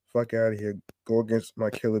albums. Fuck out of here. Go against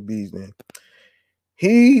my Killer Bees, man."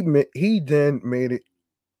 He then made it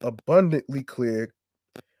abundantly clear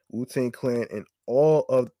Wu-Tang Clan and all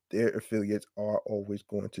of their affiliates are always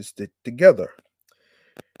going to stick together.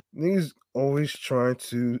 Niggas always trying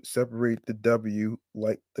to separate the W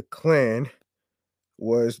like the Clan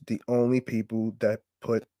was the only people that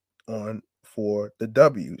put on for the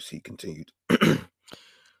W's, he continued.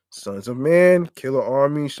 Sons of Man, Killer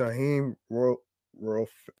Army, Shyheim, Royal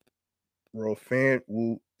Fan,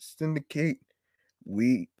 Wu Syndicate,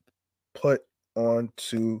 we put on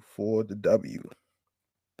to for the W.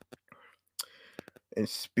 And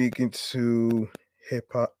speaking to Hip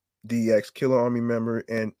Hop DX, Killer Army member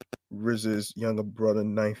and RZA's younger brother,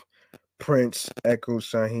 Knife Prince, echoed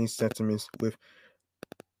Shyheim's sentiments with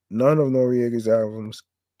None of Noriega's albums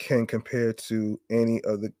can compare to any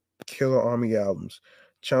of the Killer Army albums.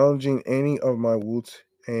 Challenging any of my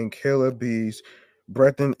Wu-Tang Killer Bees,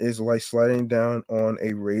 Breathin' is like sliding down on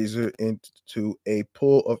a razor into a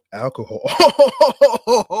pool of alcohol.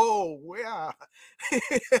 Oh, yeah.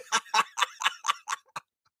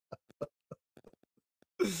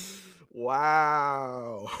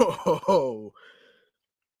 Wow.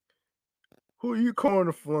 Who you calling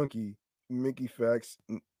a flunky? Mickey Fax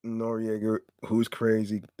Noriega, who's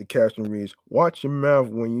crazy. The caption reads, "Watch your mouth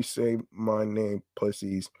when you say my name,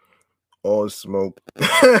 pussies. All smoke."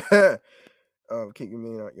 Keep your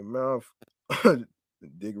name out your mouth.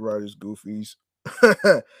 Dig Riders, goofies.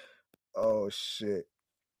 Oh shit,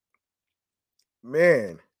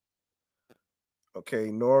 man. Okay,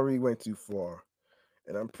 Nori went too far,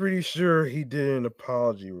 and I'm pretty sure he did an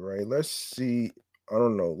apology, right? Let's see. I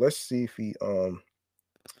don't know. Let's see if he Hold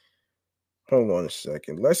on a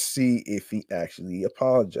second. Let's see if he actually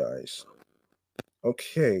apologized.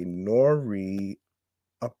 Okay, Nori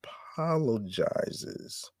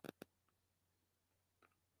apologizes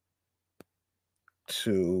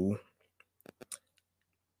to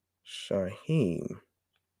Shyheim.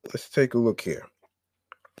 Let's take a look here.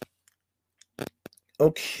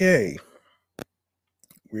 Okay,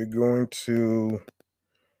 we're going to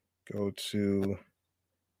go to.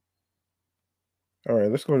 All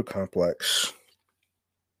right, let's go to Complex.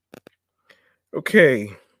 Okay,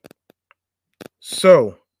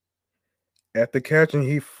 so after catching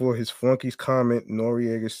heat for his flunky's comment,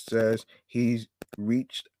 Noriega says he's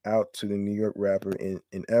reached out to the New York rapper in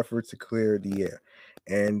an effort to clear the air,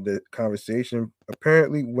 and the conversation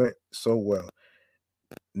apparently went so well.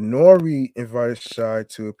 Nori invited Shy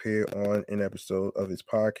to appear on an episode of his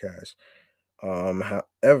podcast.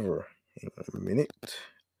 However, hang on a minute.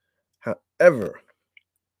 However,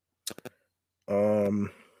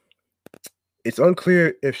 um, it's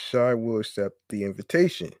unclear if Shy will accept the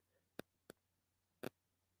invitation.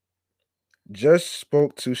 Just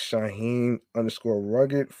spoke to Shaheen underscore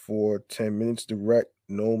rugged for 10 minutes direct,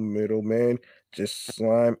 no middleman, just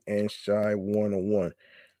slime and Shy 101.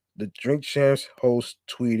 The Drink Champs host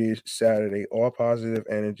tweeted Saturday, all positive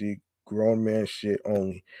energy, grown man shit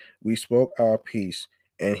only. We spoke our piece,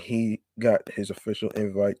 and he got his official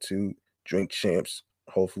invite to Drink Champs.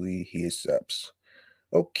 Hopefully he accepts.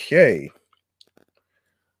 Okay.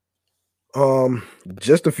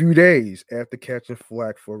 Just a few days after catching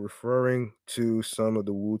flack for referring to some of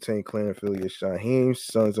the Wu-Tang Clan affiliates, Shaheem,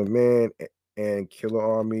 Sons of Man, and Killer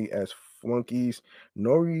Army as flunkies,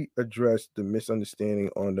 Nori addressed the misunderstanding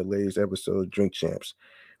on the latest episode of Drink Champs.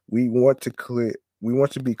 We want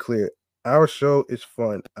to be clear. Our show is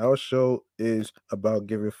fun. Our show is about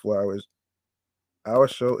giving flowers. Our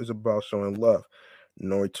show is about showing love.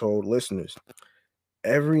 Nori told listeners.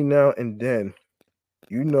 Every now and then,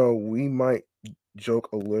 we might joke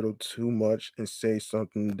a little too much and say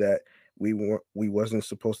something that we wasn't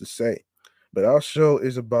supposed to say. But our show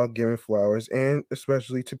is about giving flowers, and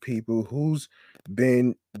especially to people who's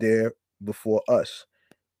been there before us.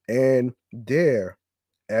 And there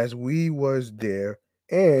as we was there,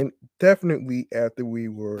 and definitely after we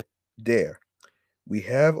were there. We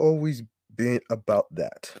have always been about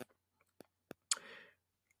that.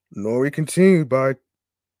 Nori continued by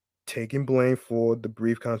taking blame for the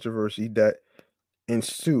brief controversy that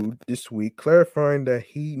ensued this week, clarifying that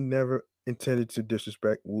he never intended to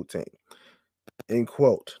disrespect Wu Tang. End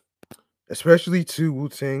quote. Especially to Wu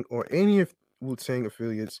Tang or any of Wu Tang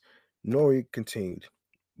affiliates, Nori continued.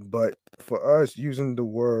 But for us, using the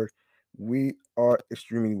word, we are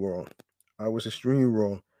extremely wrong. I was extremely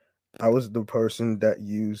wrong. I was the person that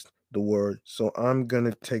used the word, so I'm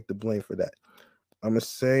gonna take the blame for that. I'm gonna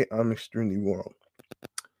say I'm extremely wrong.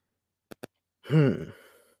 Hmm.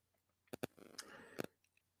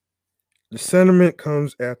 The sentiment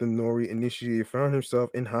comes after Nori initially found himself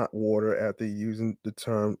in hot water after using the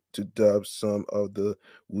term to dub some of the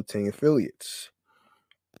Wu Tang affiliates.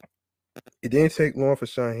 It didn't take long for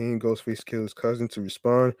Shaheen, Ghostface Killer's cousin, to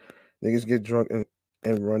respond. Niggas get drunk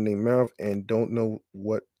and run their mouth and don't know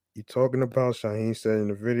what you're talking about. Shaheen said in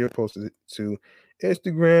the video posted it to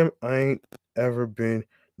Instagram, I ain't ever been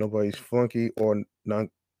nobody's flunky or non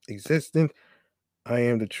existent. I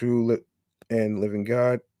am the true and living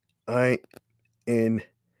God. I ain't in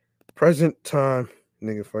present time,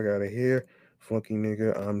 nigga, fuck out of here. Funky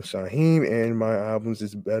nigga, I'm Shaheem, and my albums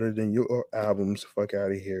is better than your albums. Fuck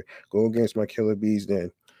out of here. Go against my Killer Bees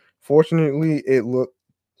then. Fortunately, it looks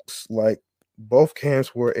like both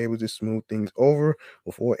camps were able to smooth things over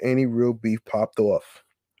before any real beef popped off.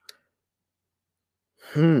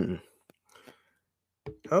 Hmm.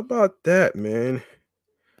 How about that, man?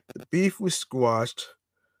 The beef was squashed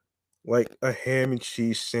like a ham and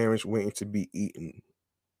cheese sandwich waiting to be eaten.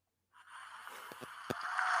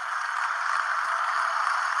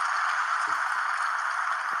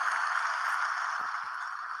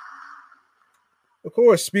 Of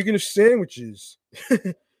course, speaking of sandwiches,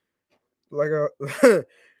 like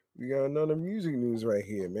we got another music news right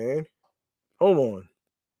here, man. Hold on.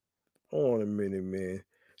 Hold on a minute, man.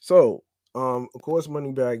 So, of course,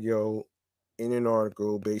 Moneybag Yo in an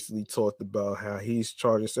article basically talked about how he's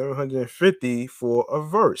charging 750 for a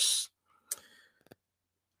verse.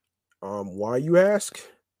 Why you ask?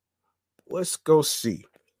 Let's go see.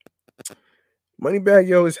 Moneybag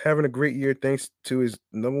Yo is having a great year thanks to his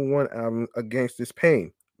number one album, Against This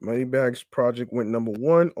Pain. Moneybag's project went number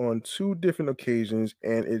one on two different occasions,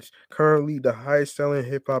 and it's currently the highest selling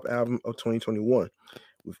hip hop album of 2021.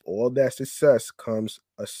 With all that success comes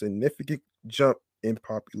a significant jump in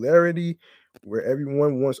popularity where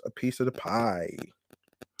everyone wants a piece of the pie.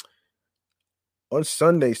 On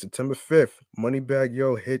Sunday, September 5th, Moneybag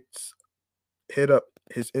Yo hit up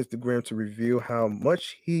his Instagram to reveal how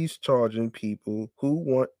much he's charging people who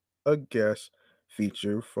want a guest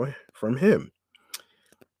feature from him.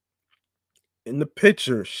 In the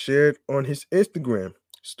picture shared on his Instagram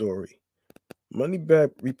story,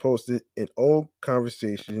 Moneybag reposted an old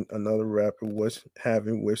conversation another rapper was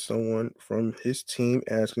having with someone from his team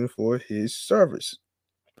asking for his service.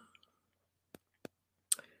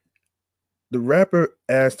 The rapper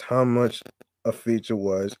asked how much a feature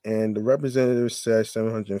was, and the representative said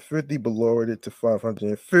 750, but lowered it to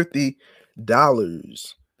 $550.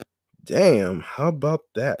 Damn, how about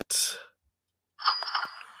that?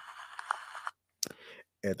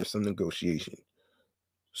 After some negotiation,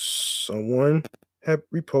 someone had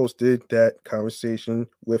reposted that conversation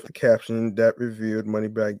with a caption that revealed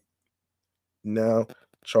Moneybag now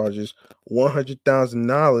charges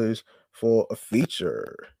 $100,000 for a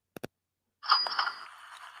feature.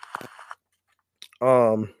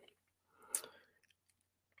 Um,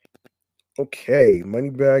 okay,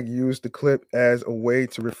 Moneybag used the clip as a way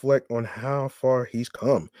to reflect on how far he's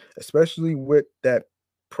come, especially with that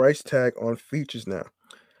price tag on features now.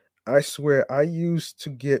 I swear I used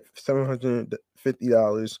to get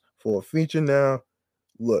 $750 for a feature now.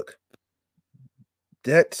 Look,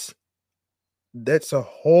 that's that's a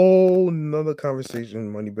whole nother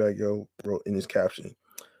conversation Moneybag Yo wrote in his caption.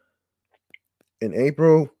 In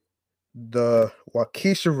April, the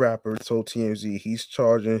Waukesha rapper told TMZ he's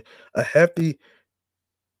charging a hefty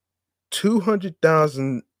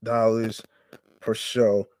 $200,000 per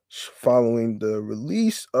show following the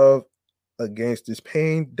release of Against This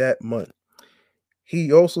Pain that month.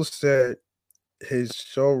 He also said his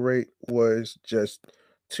show rate was just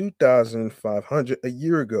 2,500 a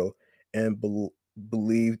year ago and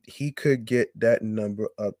believed he could get that number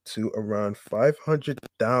up to around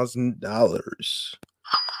 $500,000.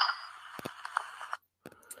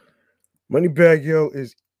 Moneybag Yo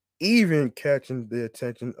is even catching the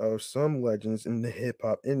attention of some legends in the hip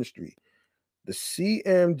hop industry. The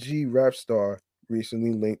CMG rap star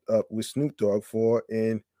recently linked up with Snoop Dogg for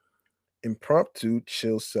an impromptu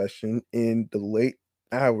chill session in the late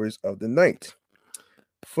hours of the night.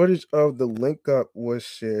 Footage of the link up was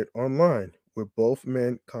shared online, where both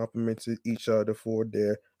men complimented each other for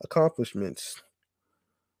their accomplishments.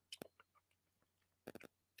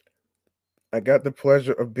 I got the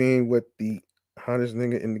pleasure of being with the hottest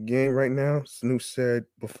nigga in the game right now. Snoop said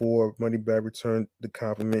before Moneybag returned the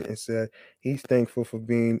compliment and said he's thankful for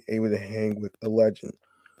being able to hang with a legend.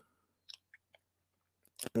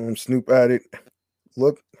 Snoop added,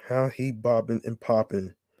 "Look how he bobbing and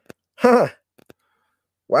popping." Huh.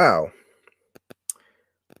 Wow.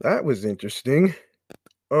 That was interesting.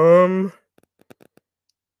 Um,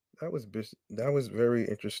 that was very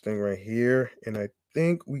interesting right here, and I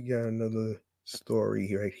think we got another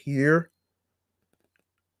story right here.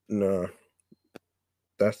 No,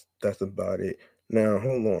 that's about it. Now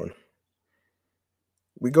hold on.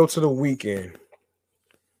 We go to the weekend.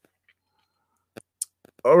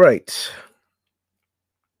 All right.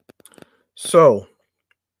 So,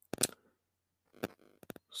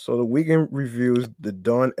 the weekend reviews the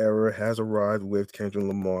Dawn era has arrived with Kendrick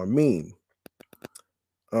Lamar meme.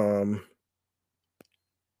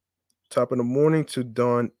 Top of the morning to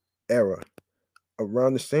Dawn era.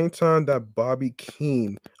 Around the same time that Bobby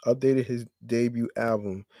Keem updated his debut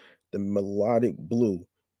album, The Melodic Blue,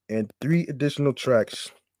 and three additional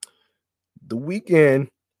tracks. The Weeknd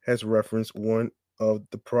has referenced one of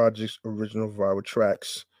the project's original viral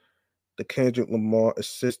tracks, the Kendrick Lamar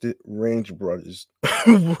assisted Range Brothers.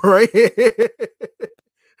 Right?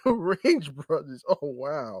 Range Brothers. Oh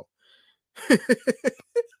wow.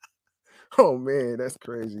 Oh man, that's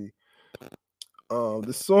crazy.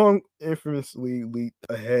 The song infamously leaked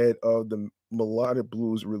ahead of the Melodic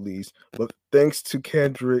Blues release, but thanks to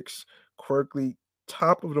Kendrick's quirky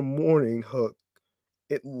top of the morning hook,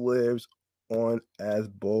 it lives on as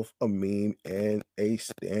both a meme and a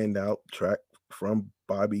standout track from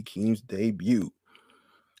Bobby Keem's debut.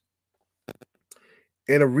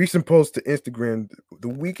 In a recent post to Instagram, The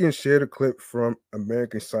Weeknd shared a clip from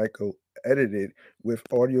American Psycho edited with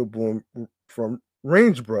audio boom from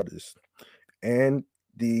Range Brothers. And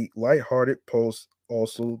the lighthearted post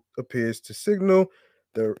also appears to signal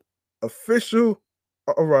the official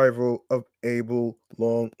arrival of Abel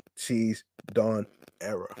Long T's Dawn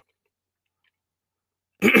era.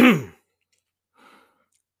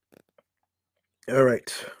 All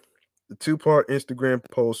right. The two-part Instagram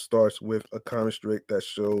post starts with a comic strip that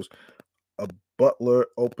shows a butler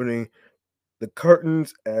opening the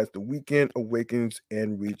curtains as the Weeknd awakens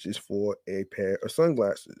and reaches for a pair of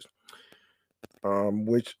sunglasses,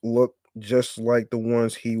 which look just like the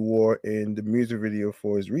ones he wore in the music video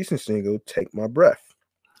for his recent single, Take My Breath.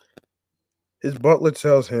 His butler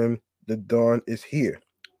tells him the dawn is here,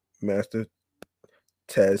 Master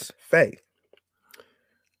Tez Faye.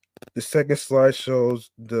 The second slide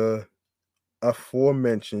shows the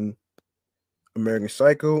aforementioned American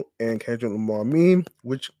Psycho and Kendrick Lamar meme,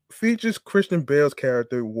 which features Christian Bale's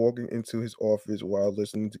character walking into his office while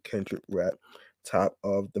listening to Kendrick rap top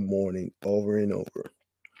of the morning over and over.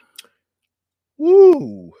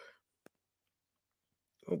 Woo!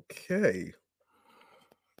 Okay.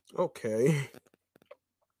 Okay.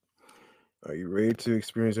 Are you ready to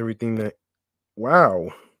experience everything that?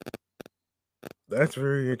 Wow. That's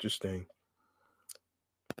very interesting.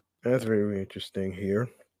 That's very interesting here.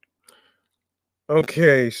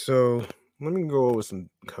 Okay, so let me go over some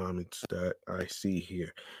comments that I see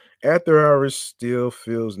here. After Hours still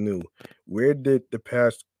feels new. Where did the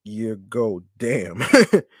past year go? Damn.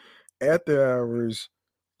 After Hours,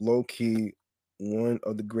 low key, one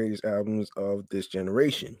of the greatest albums of this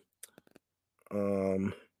generation.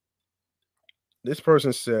 Um, this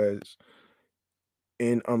person says,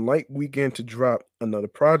 and unlike Weekend to drop another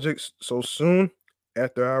project so soon,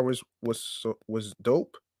 After Hours was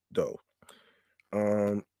dope though.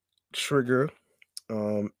 Um, Trigger,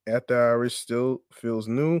 After Hours still feels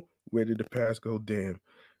new. Where did the past go? Damn.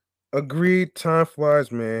 Agreed. Time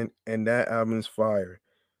flies, man, and that album is fire.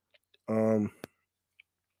 Um,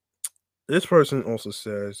 this person also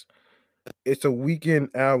says it's a Weekend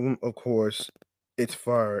album. Of course, it's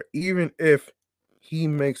fire. Even if he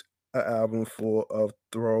makes an album full of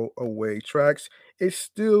throwaway tracks, it's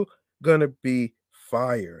still gonna be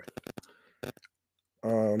fire.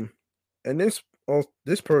 Um, and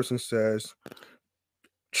this person says,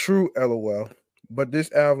 "True, LOL." But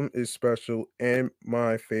this album is special and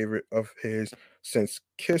my favorite of his since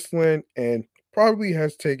Kissland, and probably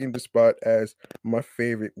has taken the spot as my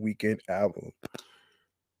favorite Weekend album.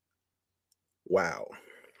 Wow.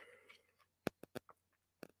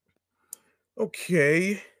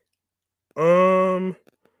 Okay. Um,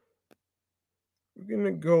 we're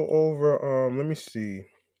gonna go over. Let me see.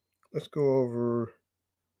 Let's go over.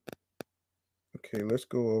 Okay, let's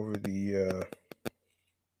go over the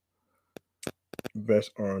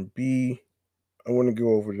best R&B. I want to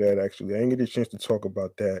go over that actually. I didn't get a chance to talk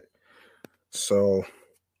about that, so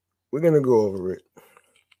we're gonna go over it.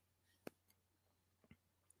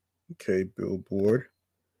 Okay, Billboard.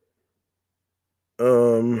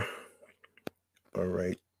 Um. All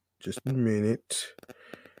right, just a minute.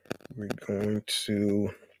 We're going to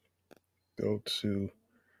go to.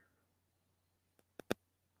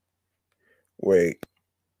 Wait.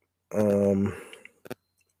 Um.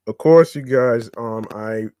 Of course, you guys.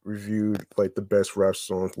 I reviewed like the best rap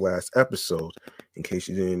songs last episode. In case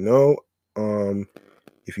you didn't know,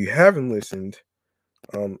 if you haven't listened,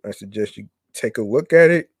 I suggest you take a look at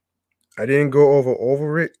it. I didn't go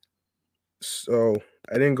over it, so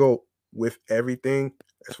I didn't go with everything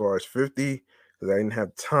as far as 50 because I didn't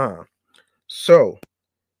have time. So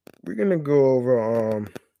we're gonna go over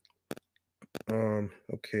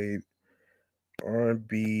okay,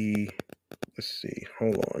 R&B. Let's see.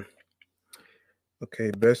 Hold on.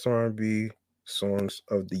 Okay, best R&B songs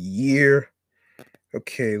of the year.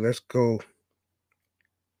 Okay, let's go.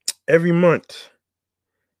 Every month,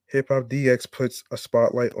 Hip Hop DX puts a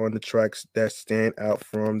spotlight on the tracks that stand out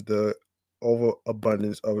from the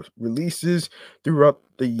overabundance of releases throughout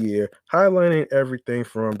the year, highlighting everything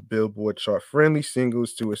from Billboard chart friendly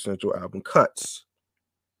singles to essential album cuts.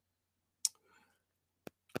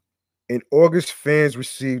 In August, fans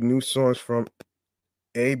received new songs from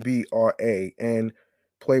ABRA and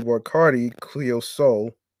Playboy Cardi, Cleo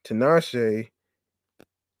Soul, Tinashe,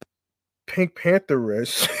 Pink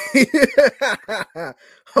Pantheress.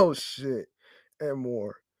 Oh shit. And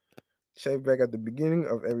more. Check back at the beginning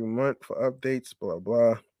of every month for updates, blah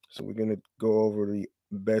blah. So we're gonna go over the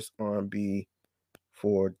best R&B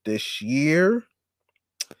for this year.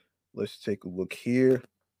 Let's take a look here.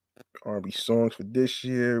 R&B songs for this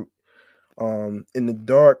year. In the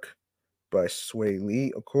Dark by Sway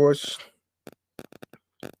Lee, of course.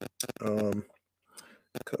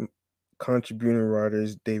 Contributing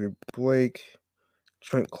writers David Blake,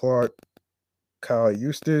 Trent Clark, Kyle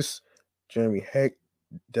Eustace, Jeremy Heck,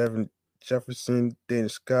 Devin Jefferson, Dana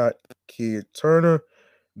Scott, Kia Turner,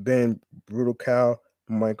 Ben Brutal Cow,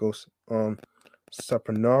 Michael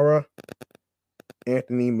Sapanara,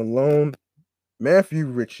 Anthony Malone, Matthew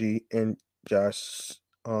Ritchie, and Josh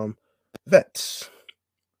Vetts.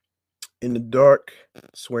 In the Dark,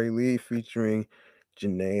 Sway Lee featuring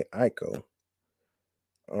Janae Aiko.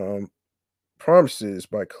 Promises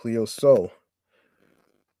by Cleo Soul.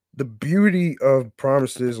 The beauty of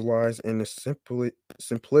Promises lies in the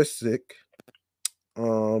simplistic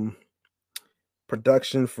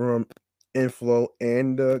production from Inflow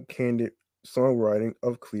and the candid songwriting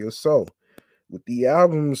of Cleo Soul. With the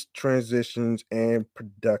album's transitions and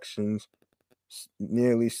productions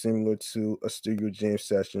nearly similar to a studio jam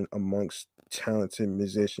session amongst talented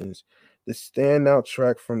musicians. The standout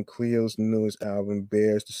track from Cleo's newest album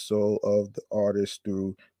bears the soul of the artist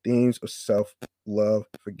through themes of self love,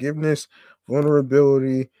 forgiveness,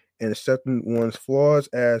 vulnerability, and accepting one's flaws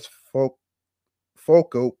as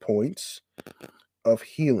focal points of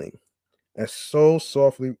healing. As Soul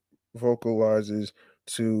softly vocalizes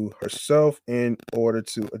to herself in order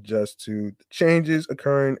to adjust to the changes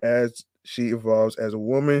occurring as she evolves as a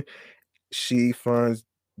woman, she finds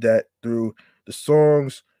that through the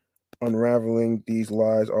songs, unraveling these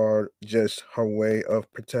lies are just her way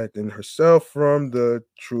of protecting herself from the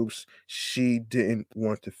truths she didn't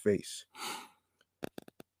want to face.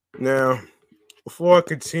 Now, before I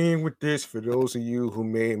continue with this, for those of you who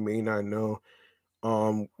may not know,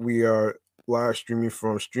 we are live streaming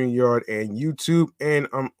from StreamYard and YouTube, and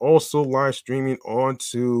I'm also live streaming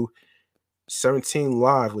onto 17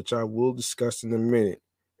 Live, which I will discuss in a minute.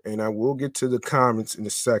 And I will get to the comments in a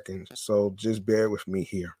second, so just bear with me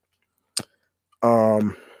here.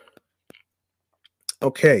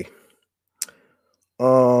 Okay.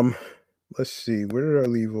 Let's see. Where did I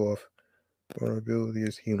leave off? Vulnerability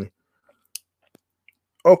is healing.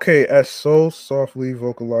 Okay, as Soul softly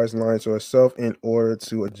vocalized lines to herself in order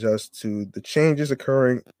to adjust to the changes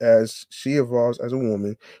occurring as she evolves as a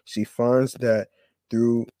woman, she finds that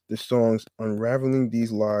through the songs, unraveling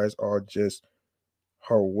these lies are just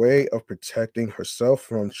her way of protecting herself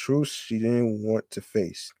from truths she didn't want to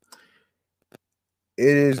face.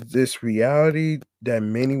 It is this reality that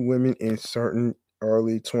many women in certain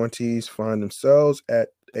early 20s find themselves at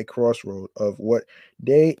a crossroad of what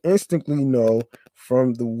they instinctively know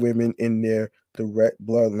from the women in their direct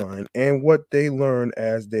bloodline and what they learn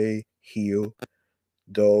as they heal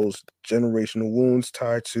those generational wounds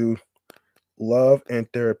tied to love and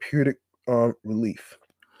therapeutic relief.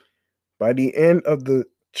 By the end of the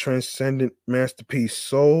transcendent masterpiece,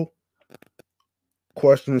 Soul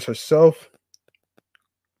questions herself,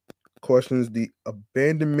 questions the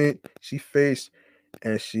abandonment she faced,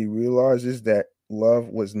 and she realizes that love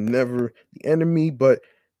was never the enemy, but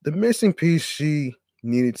the missing piece she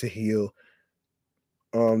needed to heal.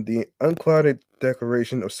 The unclouded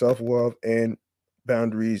declaration of self-love and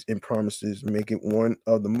boundaries and promises make it one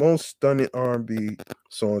of the most stunning R&B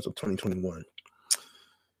songs of 2021.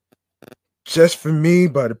 Just for Me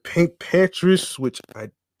by the Pink Pantheress, which I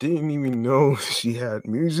didn't even know she had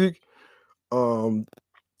music. The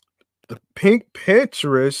Pink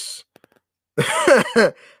Pantheress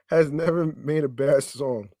has never made a bad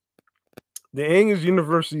song. The English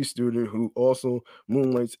University student who also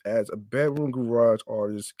moonlights as a bedroom garage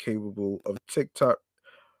artist capable of TikTok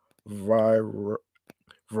virality.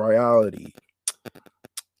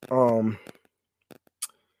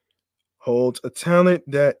 Holds a talent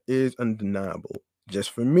that is undeniable.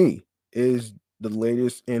 Just for Me is the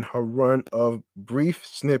latest in her run of brief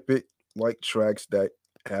snippet like tracks that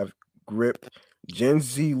have gripped Gen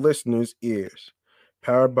Z listeners' ears.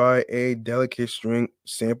 Powered by a delicate string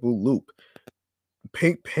sample loop,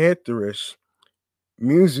 Pink Pantheress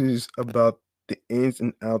muses about the ins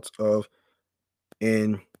and outs of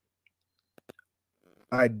an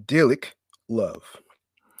idyllic love.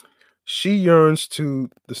 She yearns to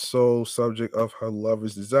the sole subject of her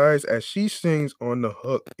lover's desires as she sings on the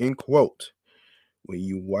hook, in quote, "When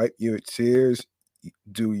you wipe your tears,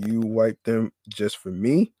 do you wipe them just for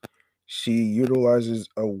me?" She utilizes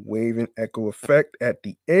a wave and echo effect at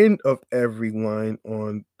the end of every line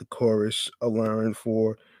on the chorus, allowing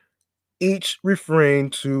for each refrain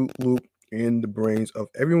to loop in the brains of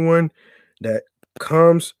everyone that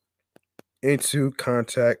comes into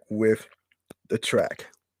contact with the track.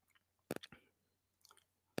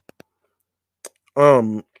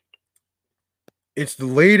 Um, it's the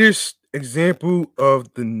latest example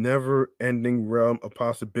of the never-ending realm of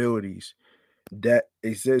possibilities that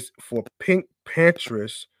exists for Pink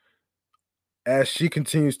Pantress as she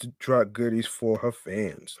continues to drop goodies for her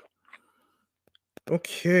fans.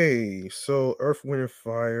 Okay, so Earth, Wind, and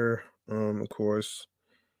Fire, of course,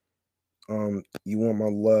 You Want My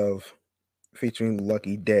Love featuring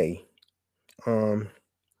Lucky Day. Um,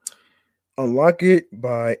 Unlock It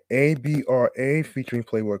by ABRA featuring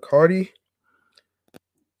Playboy Cardi.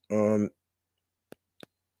 Um,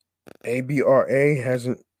 ABRA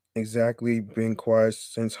hasn't exactly been quiet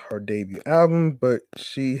since her debut album, but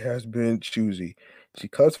she has been choosy. She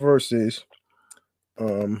cuts verses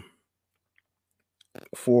um,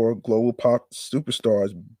 for global pop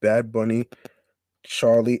superstars Bad Bunny,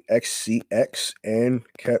 Charlie XCX, and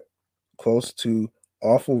kept close to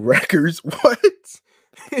Awful Records. What?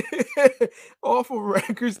 Awful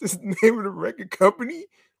Records is the name of the record company?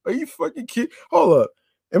 Are you fucking kidding? Hold up.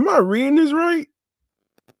 Am I reading this right?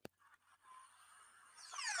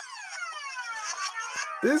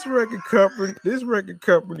 This record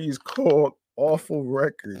company is called Awful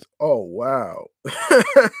Records. Oh wow.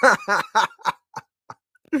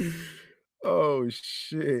 Oh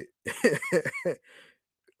shit.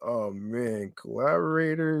 Oh man,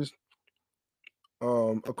 collaborators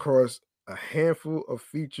across a handful of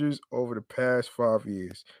features over the past 5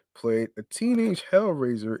 years. Played a teenage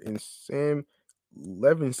Hellraiser in Sam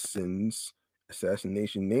Levinson's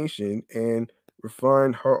Assassination Nation and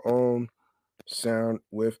refined her own sound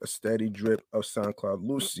with a steady drip of SoundCloud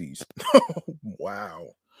Lucy's. Wow.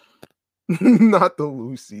 Not the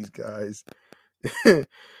Lucy's, guys. Her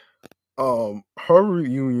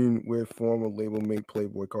reunion with former label mate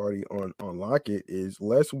Playboy Cardi on Unlock It is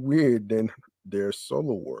less weird than their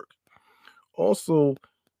solo work. Also,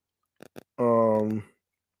 um,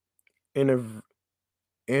 innov-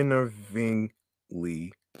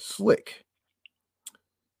 innovatingly slick.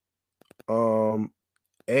 Um,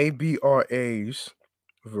 ABRA's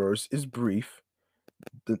verse is brief.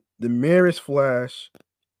 The merest flash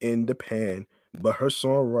in the pan, but her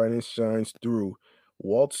songwriting shines through,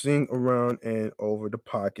 waltzing around and over the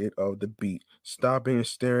pocket of the beat, stopping and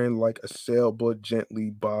staring like a sailboat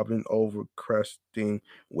gently bobbing over cresting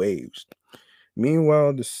waves.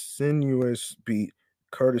 Meanwhile, the sinuous beat,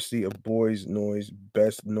 courtesy of Boys Noise,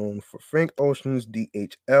 best known for Frank Ocean's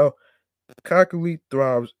DHL, cockily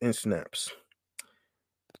throbs and snaps,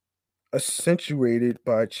 accentuated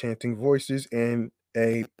by chanting voices and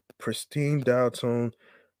a pristine dial tone.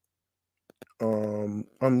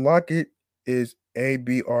 Unlock It is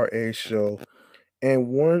ABRA show and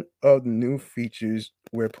one of the new features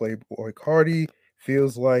where Playboy Cardi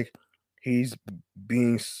feels like he's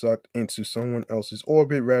being sucked into someone else's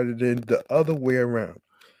orbit rather than the other way around.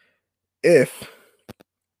 If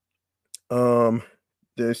um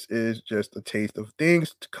this is just a taste of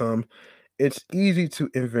things to come, it's easy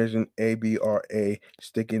to envision ABRA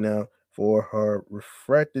sticking out for her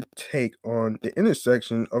refracted take on the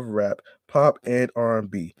intersection of rap, pop, and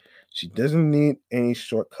R&B. She doesn't need any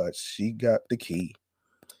shortcuts. She got the key.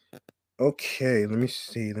 Okay, let me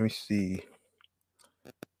see. Let me see.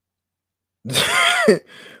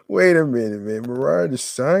 Wait a minute, man. Mariah the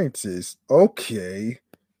Scientist. Okay.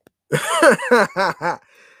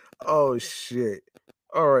 Oh shit.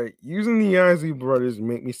 All right. Using the Isley Brothers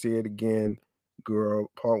Make Me Say It Again,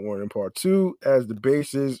 Girl, Part 1 and Part 2 as the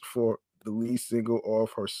basis for the lead single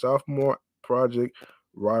of her sophomore project,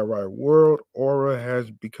 Rye Rye World, Aura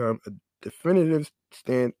has become a definitive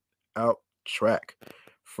standout track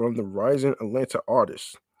from the rising Atlanta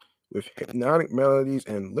artist, with hypnotic melodies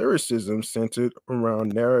and lyricism centered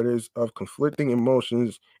around narratives of conflicting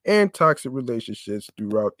emotions and toxic relationships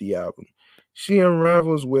throughout the album. She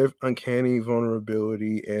unravels with uncanny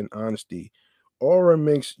vulnerability and honesty. Aura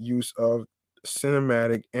makes use of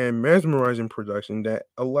cinematic and mesmerizing production that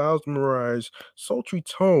allows Mariah's sultry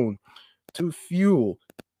tone to fuel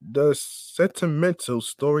the sentimental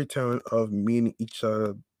storytelling of meeting each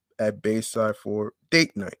other at Bayside for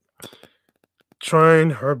date night, trying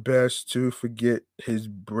her best to forget his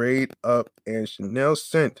braid up and Chanel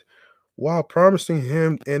scent while promising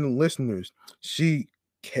him and listeners she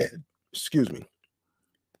can, excuse me,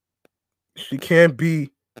 she can be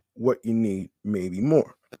what you need, maybe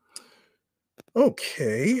more.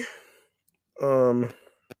 Okay. Um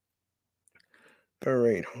All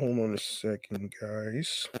right, hold on a second,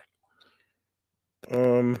 guys.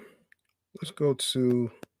 Um, let's go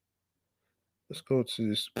to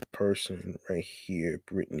this person right here,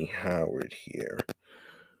 Brittany Howard here.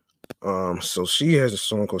 So she has a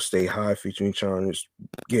song called "Stay High" featuring Childish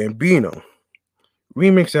Gambino.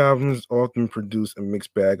 Remix albums often produce a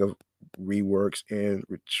mixed bag of reworks and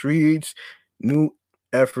retreats. New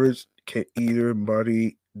efforts can either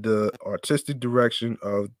embody the artistic direction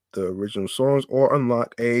of the original songs or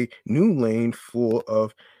unlock a new lane full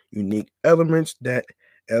of unique elements that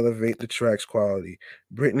elevate the track's quality.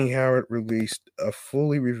 Brittany Howard released a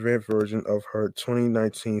fully revamped version of her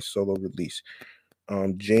 2019 solo release,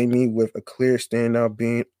 Jamie, with a clear standout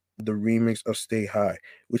being the remix of Stay High,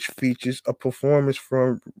 which features a performance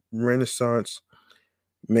from Renaissance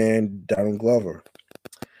man Donald Glover.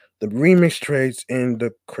 The remix trades in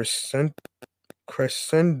the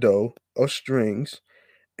crescendo of strings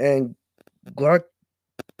and Glock-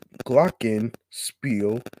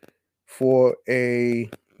 glockenspiel for a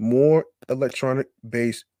more electronic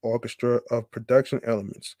based orchestra of production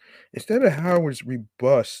elements. Instead of Howard's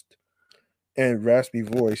robust and raspy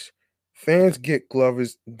voice, fans get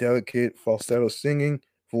Glover's delicate falsetto singing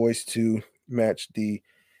voice to match the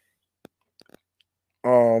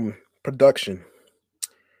production.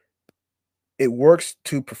 It works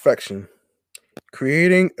to perfection,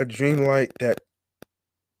 creating a dreamlight that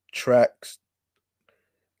tracks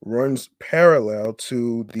runs parallel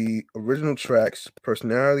to the original track's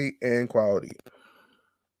personality and quality.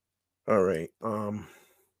 All right.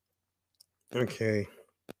 Okay.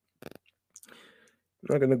 I'm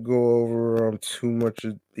not gonna go over too much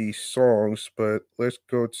of these songs, but let's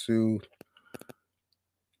go to,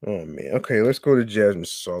 oh man. Okay, let's go to Jasmine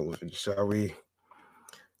Sullivan, shall we?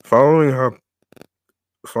 Following her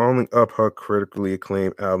following up her critically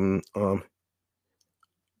acclaimed album,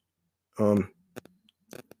 um,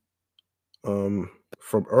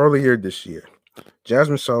 from earlier this year,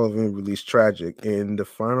 Jasmine Sullivan released Tragic in the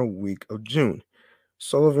final week of June.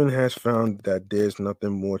 Sullivan has found that there's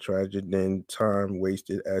nothing more tragic than time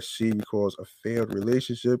wasted as she recalls a failed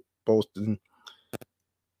relationship, boasting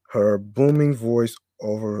her booming voice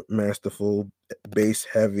over masterful bass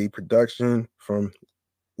heavy production from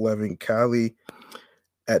Levin Kali.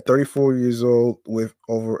 At 34 years old, with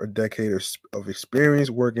over a decade of experience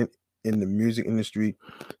working in the music industry,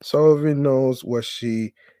 Sullivan knows what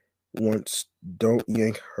she wants. Don't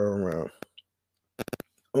yank her around.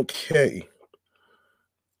 Okay.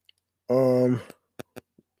 Um,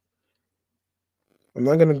 I'm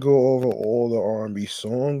not gonna go over all the R&B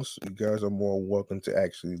songs. You guys are more welcome to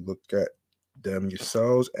actually look at them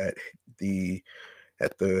yourselves the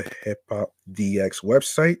the Hip Hop DX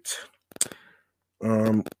website.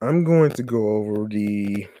 I'm going to go over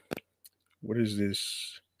the, what is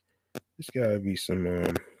this? There's gotta be some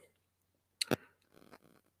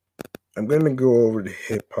I'm gonna go over the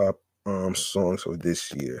hip hop songs of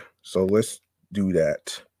this year. So let's do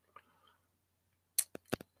that.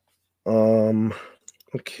 Um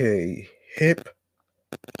okay, hip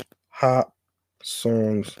hop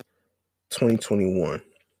songs 2021.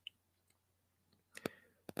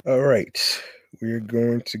 All right, we're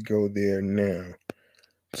going to go there now.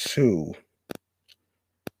 Two.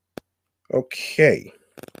 Okay.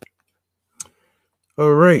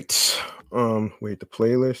 All right. Wait, the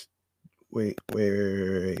playlist. Wait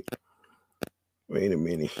a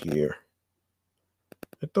minute here.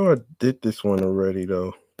 I thought I did this one already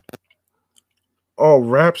though. Oh,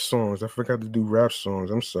 rap songs. I forgot to do rap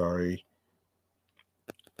songs. I'm sorry.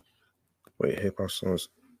 Wait, hip hop songs.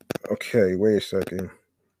 Okay, wait a second.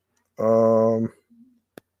 Um,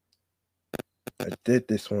 I did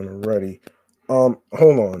this one already. Hold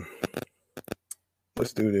on.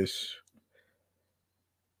 Let's do this.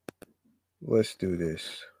 Let's do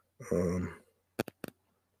this. All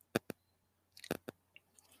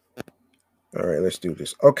right, let's do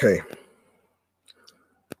this. Okay.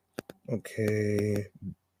 Okay.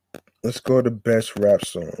 Let's go to best rap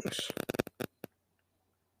songs.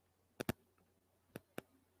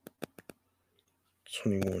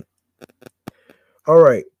 21. All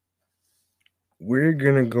right. We're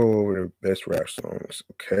gonna go over the best rap songs,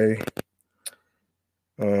 okay?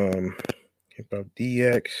 Hip Hop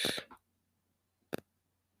DX.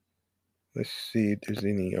 Let's see if there's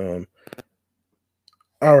any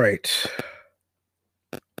all right.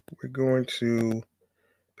 We're going to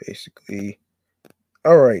basically,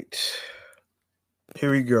 all right.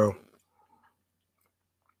 Here we go.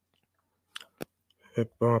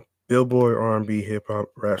 Hip hop Billboard R&B hip hop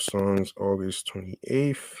rap songs August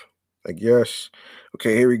 28th. I guess.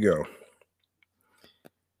 Okay, here we go.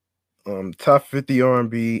 Top 50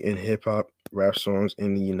 R&B and hip hop rap songs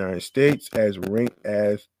in the United States, as ranked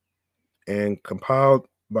as and compiled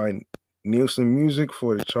by Nielsen Music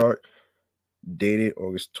for the chart dated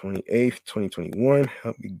August 28th, 2021.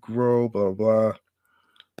 Help me grow, blah, blah.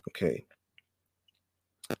 Okay.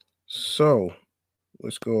 So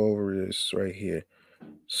let's go over this right here.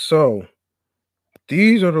 So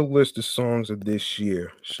these are the list of songs of this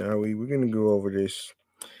year, shall we? We're going to go over this.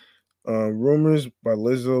 Rumors by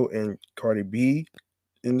Lizzo and Cardi B.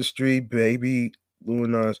 Industry, Baby, Lil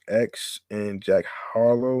Nas X, and Jack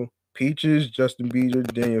Harlow. Peaches, Justin Bieber,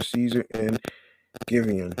 Daniel Caesar, and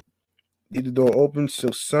Giveon. Lead the Door Open,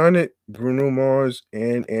 Silk Sonic, Bruno Mars,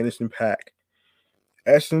 and Anderson .Paak.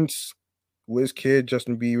 Essence, Wizkid,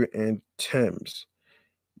 Justin Bieber, and Tems.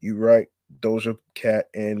 You Right, Doja Cat,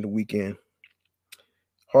 and The Weeknd.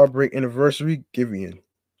 Heartbreak Anniversary, Giveon.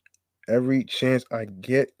 Every Chance I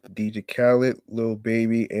Get, DJ Khaled, Lil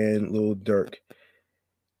Baby, and Lil Durk.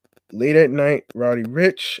 Late at Night, Roddy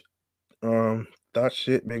Ricch, Dot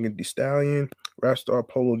Shit, Megan Thee Stallion, Rapstar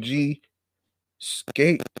Polo G,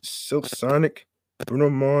 Skate, Silk Sonic, Bruno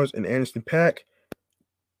Mars, and Anderson .Paak.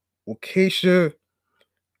 Wakeisha,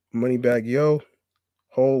 Moneybagg Yo,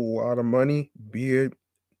 Whole Lot of Money, Beard,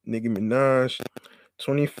 Nicki Minaj,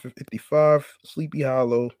 2055, Sleepy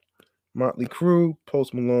Hollow, Motley Crue,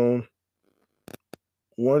 Post Malone,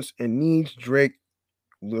 Wants and Needs, Drake,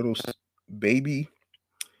 Little Baby,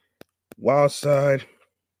 Wildside,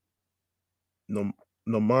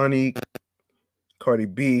 Normani, Cardi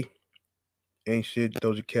B, Ain't Shit,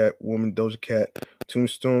 Doja Cat, Woman, Doja Cat,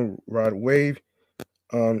 Tombstone, Rod Wave,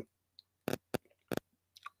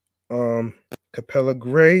 Capella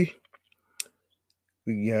Gray.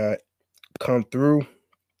 We got Come Through,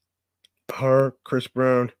 Her, Chris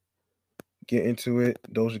Brown, Get Into It,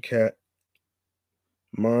 Doja Cat,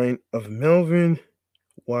 Mind of Melvin,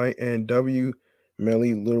 YNW,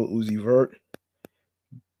 Melly, Little Uzi Vert,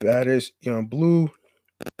 Baddest, Young Blue,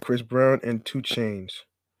 Chris Brown, and 2 Chainz.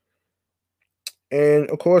 And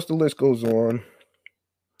of course, the list goes on.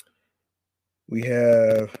 We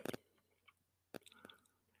have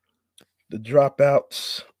the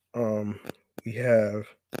Dropouts. We have,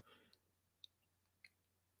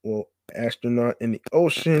 Astronaut in the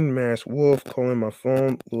Ocean, Mass Wolf, Calling My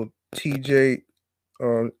Phone, Lil TJ,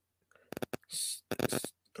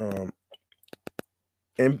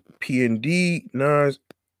 MPND, Nas,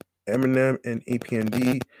 Eminem, and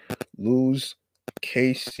APND, Lose,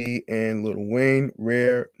 KC, and Lil Wayne,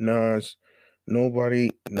 Rare, Nas,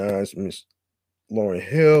 Nobody, Nas, Miss Lauryn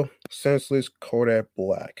Hill, Senseless, Kodak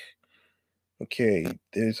Black. Okay,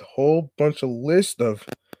 there's a whole bunch of list of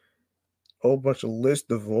all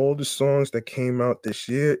the songs that came out this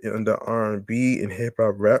year in the R&B and hip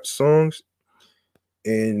hop rap songs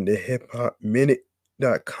in the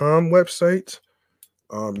hiphopminute.com website.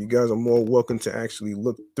 You guys are more welcome to actually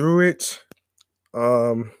look through it.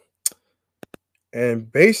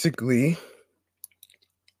 And basically,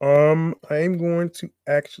 I am going to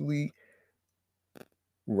actually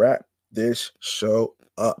wrap this show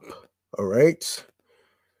up. All right.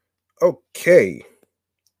 Okay.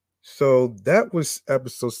 So that was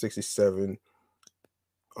episode 67.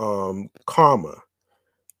 Karma.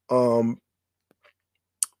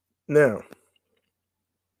 Now,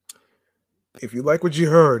 if you like what you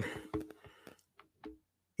heard,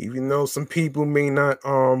 even though some people may not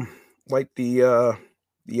like the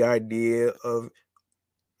idea of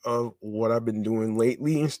what I've been doing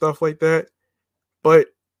lately and stuff like that, but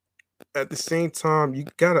at the same time, you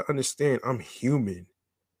gotta understand I'm human.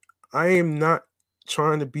 I am not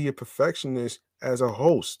trying to be a perfectionist as a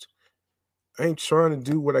host. I ain't trying to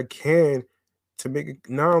do what I can to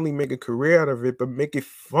not only make a career out of it, but make it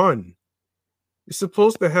fun. You're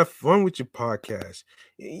supposed to have fun with your podcast.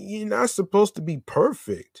 You're not supposed to be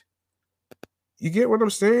perfect. You get what I'm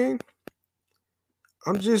saying?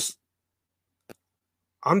 I'm just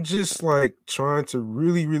like trying to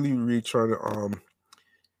really try to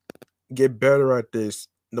get better at this.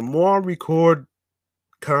 The more I record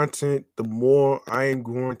content, the more I am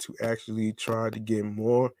going to actually try to get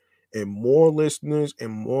more and more listeners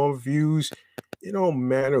and more views. It don't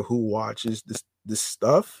matter who watches this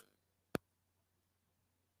stuff.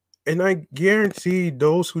 And I guarantee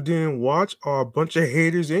those who didn't watch are a bunch of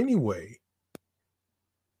haters anyway.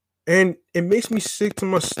 And it makes me sick to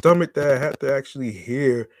my stomach that I have to actually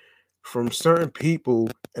hear from certain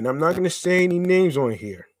people, and I'm not going to say any names on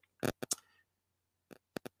here.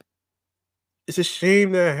 It's a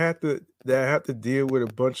shame that I have to deal with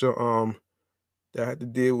a bunch of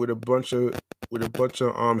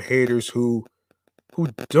haters who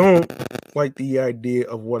don't like the idea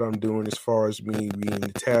of what I'm doing as far as me reading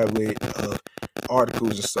the tablet of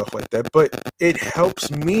articles and stuff like that. But it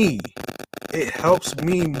helps me. It helps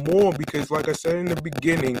me more because, like I said in the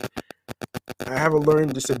beginning, I have a learning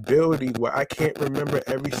disability where I can't remember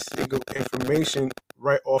every single information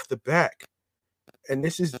right off the back. And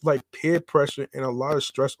this is like peer pressure and a lot of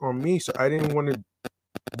stress on me. So I didn't want to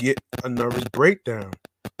get a nervous breakdown.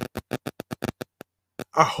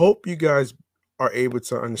 I hope you guys are able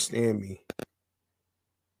to understand me.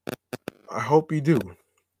 I hope you do.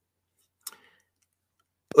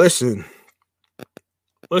 Listen,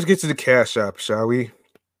 let's get to the Cash App, shall we?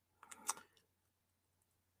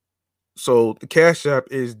 So the Cash App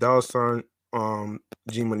is $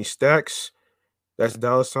 G Money Stacks. That's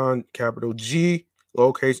 $ capital G,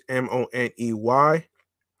 lowercase MONEY,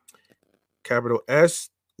 capital S,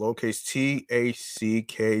 lowercase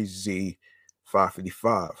TACKZ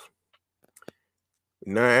 555.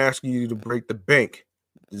 We're not asking you to break the bank.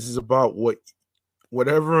 This is about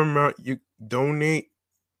whatever amount you donate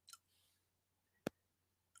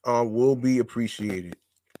will be appreciated.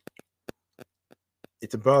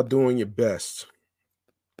 It's about doing your best.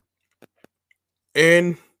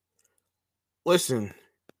 And listen,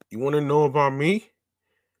 you want to know about me?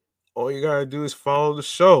 All you gotta do is follow the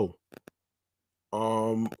show.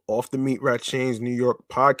 Off the Meat Rat Chains New York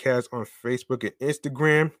podcast on Facebook and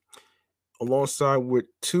Instagram, alongside with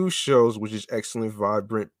two shows, which is Excellent Fun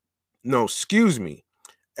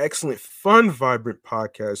Vibrant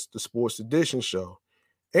Podcast, the Sports Edition show,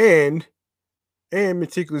 and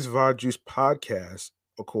Meticulous Vibe Juice podcast,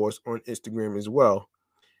 of course, on Instagram as well.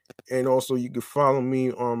 And also, you can follow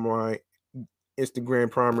me on my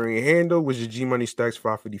Instagram primary handle, which is G Money Stacks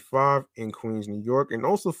 555 in Queens, New York, and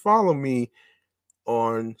also follow me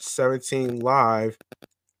on 17 Live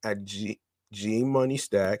at G Money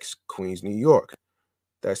Stacks Queens, New York.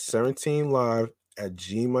 That's 17 Live at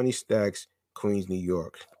G Money Stacks Queens, New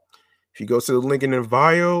York. If you go to the link in the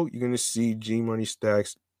bio, you're gonna see G Money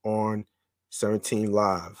Stacks on 17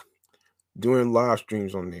 Live, doing live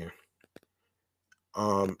streams on there.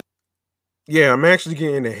 Yeah, I'm actually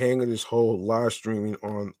getting the hang of this whole live streaming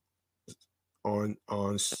on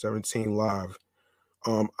 17 Live.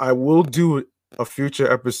 I will do a future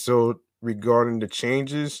episode regarding the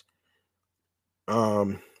changes.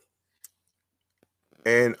 And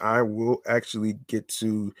I will actually get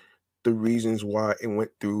to the reasons why it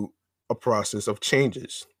went through a process of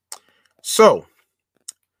changes. So,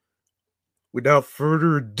 without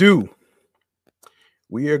further ado,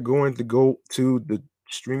 we are going to go to the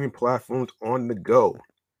streaming platforms on the go.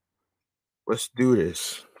 Let's do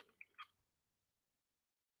this.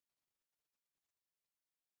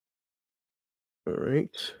 All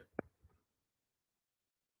right.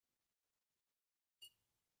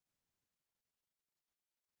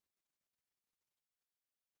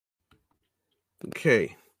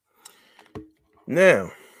 Okay.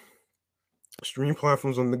 Now, streaming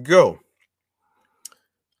platforms on the go.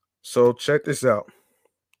 So, check this out.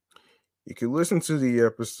 You can listen to the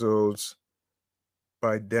episodes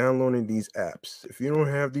by downloading these apps. If you don't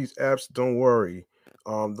have these apps, don't worry.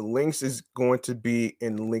 The links is going to be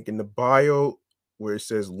in the link in the bio where it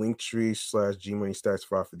says Linktree/G Money Stacks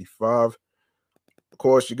 555. Of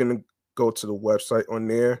course, you're gonna go to the website on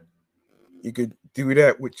there. You could do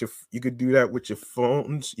that with your phones. You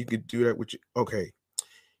could do that with your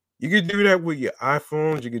You could do that with your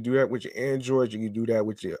iPhones. You could do that with your Androids. You could do that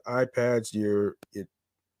with your iPads, your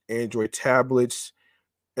Android tablets,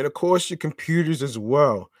 and of course your computers as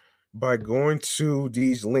well, by going to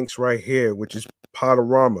these links right here, which is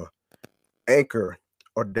Podorama, Anchor,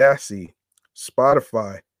 Audacity,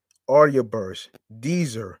 Spotify, Audioburst,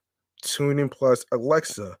 Deezer, TuneIn Plus,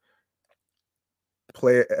 Alexa,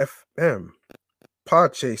 Player FM,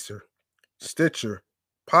 Podchaser, Stitcher,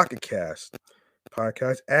 Pocket Cast,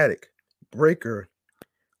 Podcast Addict, Breaker,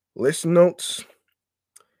 Listen Notes,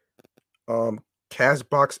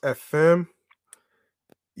 Castbox FM.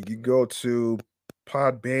 You can go to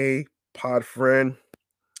Podbay, Podfriend.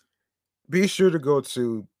 Be sure to go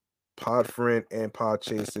to Podfriend and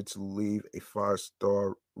Podchaser to leave a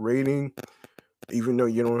 5-star rating. Even though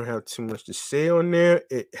you don't have too much to say on there,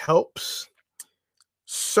 it helps.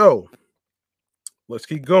 So, let's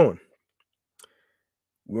keep going.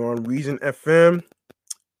 We're on Reason FM.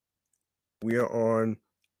 We are on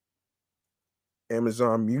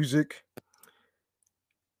Amazon Music.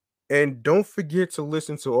 And don't forget to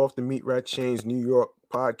listen to Off the Meat Rat Chains New York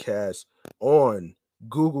podcast on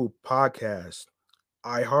Google Podcasts,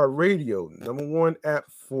 iHeartRadio, #1 app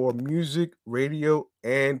for music, radio,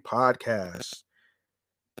 and podcasts.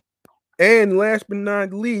 And last but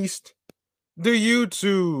not least, the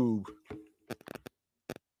YouTube.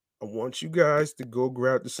 I want you guys to go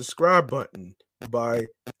grab the subscribe button by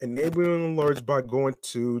enabling alerts by going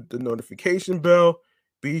to the notification bell.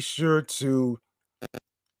 Be sure to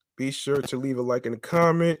leave a like and a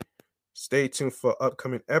comment. Stay tuned for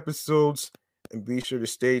upcoming episodes, and be sure to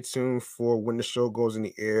stay tuned for when the show goes in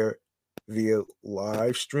the air via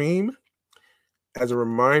live stream. As a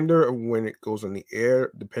reminder of when it goes on the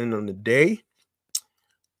air, depending on the day.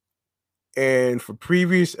 And for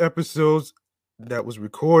previous episodes that was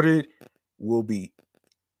recorded, will be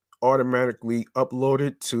automatically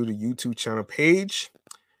uploaded to the YouTube channel page,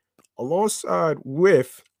 alongside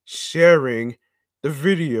with sharing the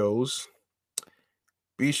videos.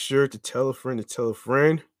 Be sure to tell a friend to tell a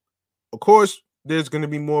friend. Of course, there's going to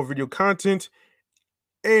be more video content,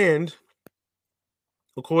 and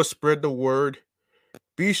of course, spread the word.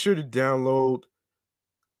 Be sure to download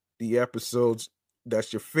the episodes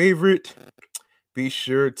that's your favorite. Be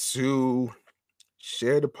sure to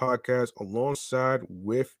share the podcast alongside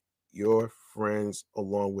with your friends,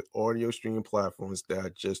 along with audio streaming platforms that I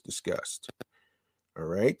just discussed. All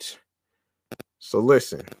right. So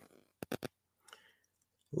listen,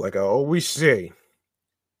 like I always say,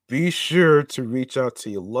 be sure to reach out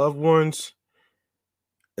to your loved ones,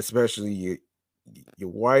 especially your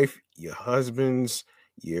wife, your husbands,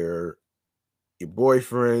 your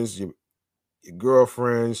boyfriends, your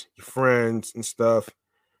girlfriends, your friends and stuff.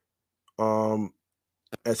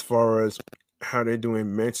 As far as how they're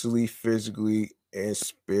doing mentally, physically, and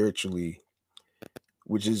spiritually,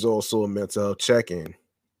 which is also a mental health check-in.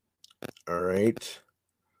 All right.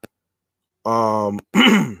 Um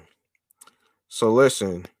so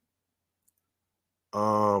listen.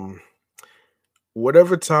 Um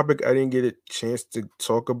whatever topic I didn't get a chance to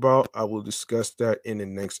talk about, I will discuss that in the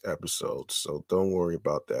next episode. So don't worry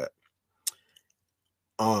about that.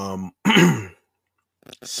 Um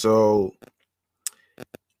so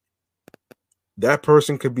that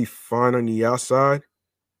person could be fine on the outside,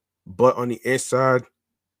 but on the inside,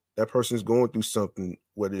 that person's going through something,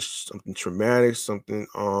 whether it's something traumatic, something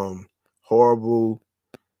horrible,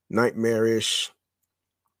 nightmarish.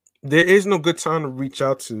 There is no good time to reach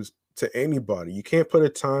out to anybody. You can't put a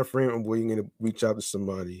time frame on where you're going to reach out to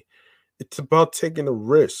somebody. It's about taking a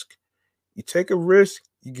risk. You take a risk,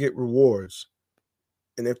 you get rewards.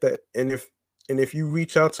 And if you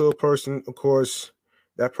reach out to a person, of course,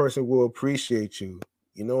 that person will appreciate you.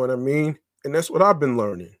 You know what I mean? And that's what I've been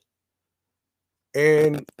learning.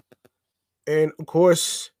 And of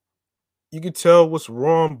course, you can tell what's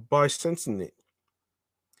wrong by sensing it.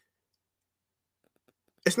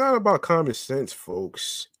 It's not about common sense,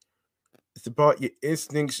 folks. It's about your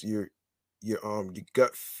instincts, your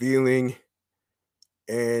gut feeling,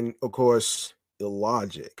 and of course, your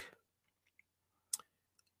logic.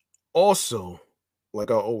 Also, like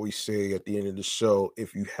I always say at the end of the show,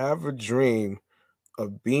 if you have a dream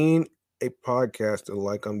of being a podcaster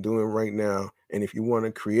like I'm doing right now, and if you want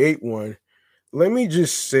to create one, let me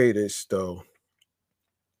just say this though.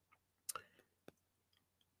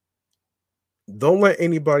 Don't let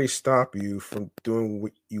anybody stop you from doing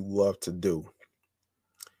what you love to do.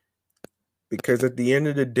 Because at the end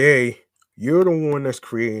of the day, you're the one that's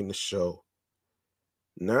creating the show.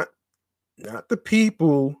 Not the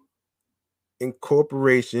people in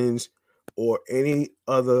corporations or any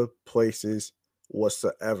other places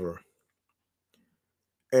whatsoever.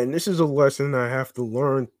 And this is a lesson I have to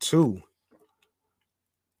learn too.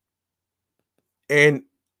 And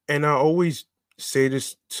I always say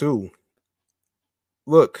this too.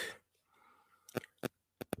 Look,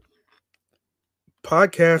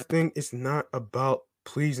 podcasting is not about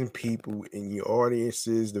pleasing people in your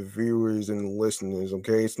audiences, the viewers and the listeners,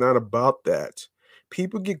 okay? It's not about that.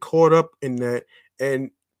 People get caught up in that,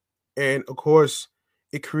 and of course,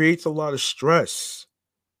 it creates a lot of stress.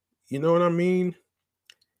 You know what I mean?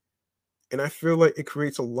 And I feel like it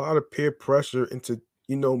creates a lot of peer pressure into,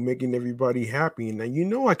 making everybody happy. And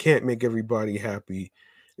now I can't make everybody happy.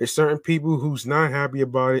 There's certain people who's not happy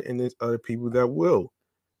about it, and there's other people that will.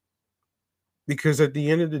 Because at the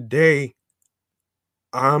end of the day,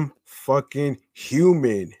 I'm fucking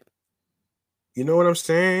human. You know what I'm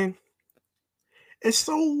saying? And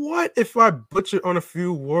so what if I butcher on a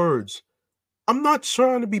few words? I'm not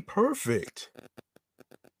trying to be perfect.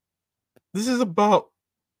 This is about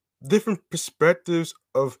different perspectives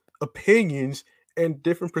of opinions and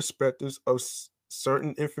different perspectives of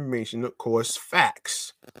certain information, of course,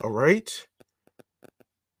 facts. All right.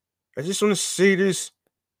 I just want to say this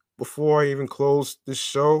before I even close this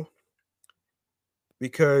show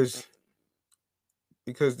because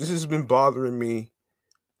this has been bothering me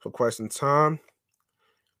for quite some time,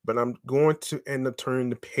 but I'm going to end up turning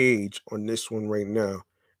the page on this one right now,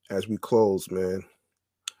 as we close, man.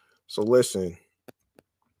 So listen,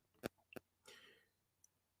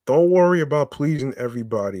 don't worry about pleasing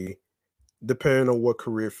everybody, depending on what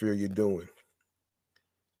career field you're doing.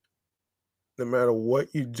 No matter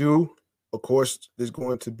what you do, of course, there's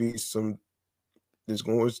going to be some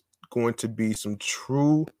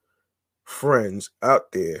true friends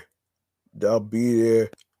out there that'll be there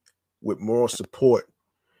with moral support.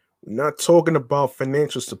 We're not talking about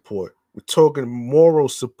financial support. We're talking moral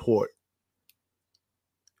support.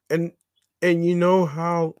 And you know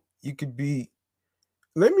how you could be.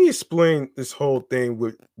 Let me explain this whole thing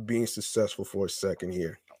with being successful for a second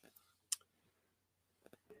here.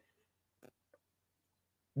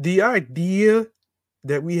 The idea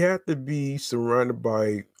that we have to be surrounded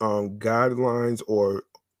by guidelines or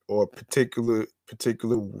particular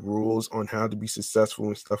rules on how to be successful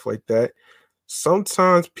and stuff like that.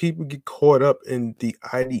 Sometimes people get caught up in the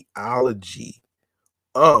ideology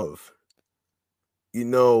of, you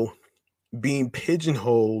know, being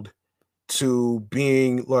pigeonholed to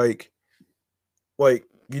being like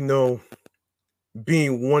you know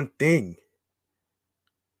being one thing.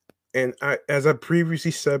 And as I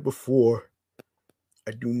previously said before,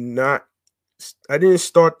 I do not I didn't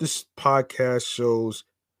start this podcast shows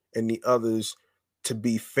and the others to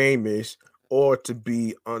be famous or to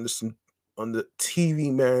be on the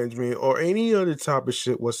TV management or any other type of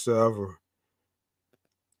shit whatsoever.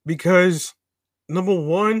 Because number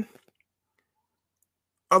one,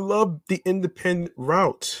 I love the independent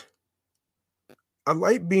route. I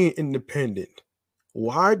like being independent.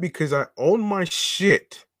 Why? Because I own my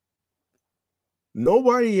shit.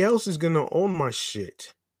 Nobody else is gonna own my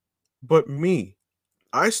shit but me.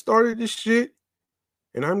 I started this shit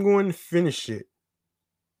and I'm going to finish it.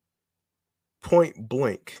 Point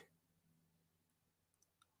blank.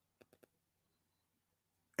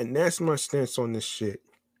 And that's my stance on this shit.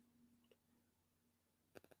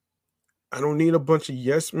 I don't need a bunch of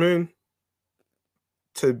yes men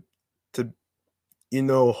to to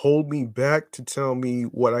hold me back, to tell me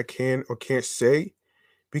what I can or can't say.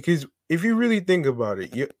 Because if you really think about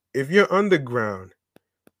it, if you're underground,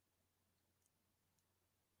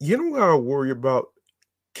 you don't gotta worry about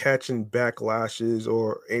catching backlashes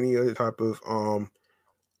or any other type of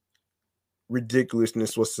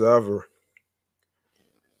ridiculousness whatsoever.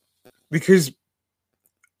 Because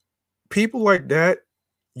people like that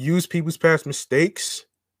use people's past mistakes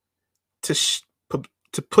to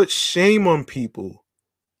to put shame on people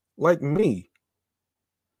like me.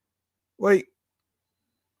 Like,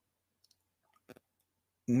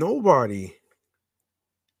 nobody,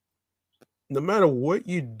 no matter what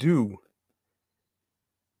you do,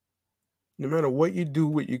 no matter what you do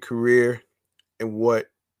with your career and what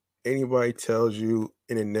anybody tells you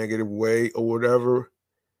in a negative way or whatever,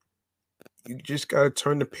 you just got to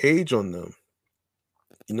turn the page on them.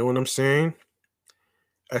 You know what I'm saying?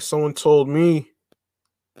 As someone told me,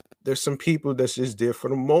 there's some people that's just there for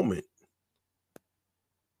the moment.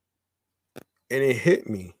 And it hit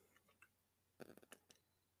me.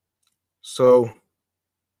 So,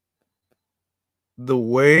 the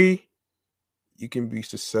way you can be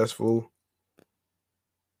successful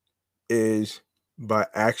is by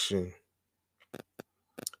action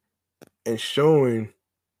and showing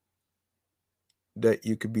that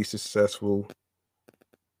you could be successful.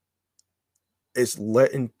 Is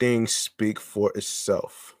letting things speak for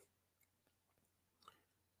itself.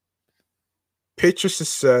 Picture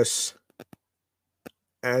success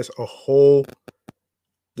as a whole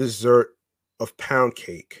dessert of pound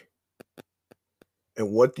cake.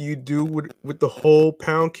 And what do you do with the whole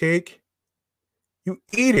pound cake? You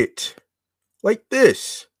eat it like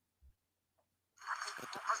this.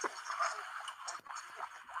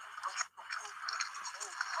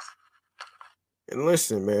 And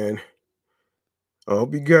listen, man, I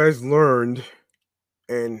hope you guys learned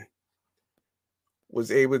and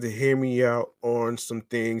was able to hear me out on some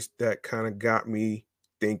things that kind of got me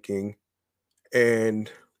thinking. And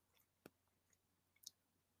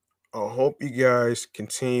I hope you guys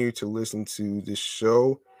continue to listen to this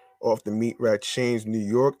show off the Meat Rat Chains New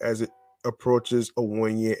York as it approaches a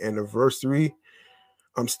 1 year anniversary.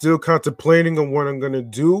 I'm still contemplating on what I'm going to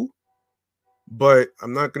do, but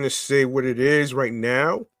I'm not going to say what it is right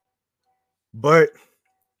now. But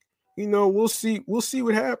we'll see. We'll see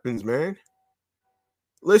what happens, man.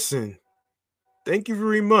 Listen, thank you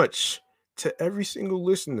very much to every single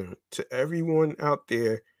listener, to everyone out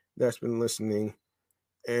there that's been listening.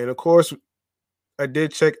 And of course, I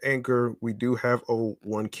did check Anchor. We do have a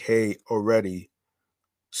 1K already.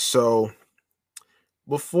 So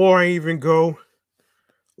before I even go,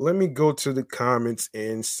 Let me go to the comments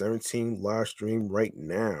in 17 live stream right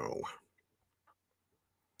now.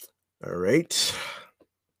 All right.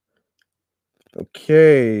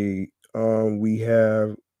 Okay. We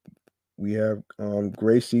have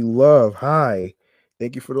Gracie Love. Hi.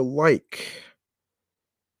 Thank you for the like.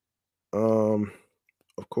 Of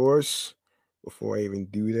course, before I even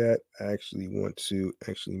do that, I actually want to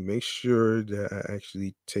actually make sure that I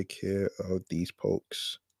actually take care of these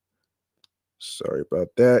pokes. Sorry about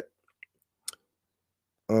that.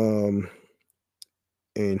 And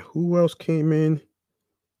who else came in?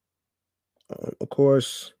 Of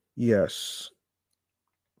course, yes.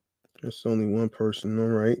 There's only one person, all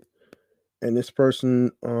right. And this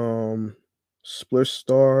person, Split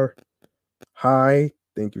Star, hi.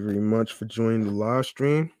 Thank you very much for joining the live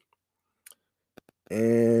stream.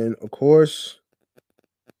 And of course,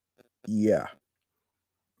 yeah.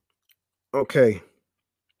 Okay.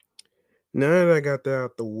 Now that I got that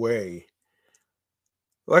out the way,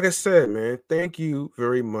 like I said, man, thank you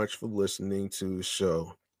very much for listening to the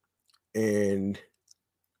show. And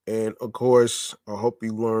of course, I hope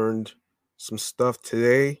you learned some stuff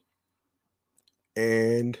today.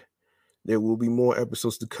 And there will be more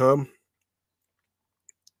episodes to come.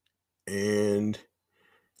 And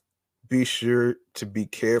be sure to be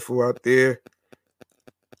careful out there,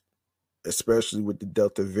 especially with the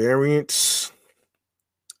Delta variants,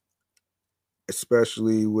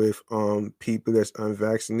 especially with people that's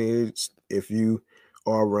unvaccinated. If you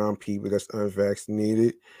are around people that's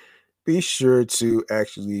unvaccinated, be sure to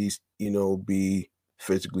actually, be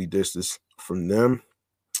physically distanced from them.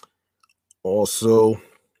 Also,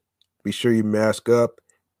 be sure you mask up.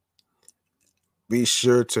 Be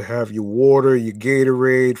sure to have your water, your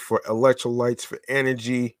Gatorade for electrolytes, for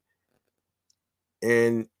energy.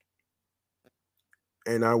 And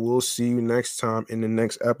I will see you next time in the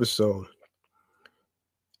next episode.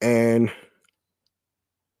 And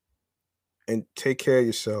take care of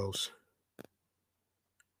yourselves.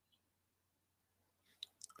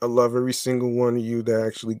 I love every single one of you that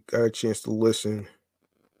actually got a chance to listen.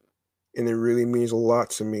 And it really means a lot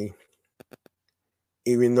to me.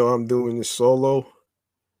 Even though I'm doing this solo,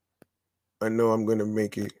 I know I'm going to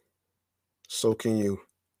make it. So can you.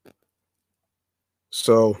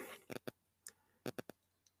 So,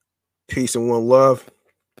 peace and one love.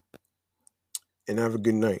 And have a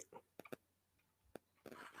good night.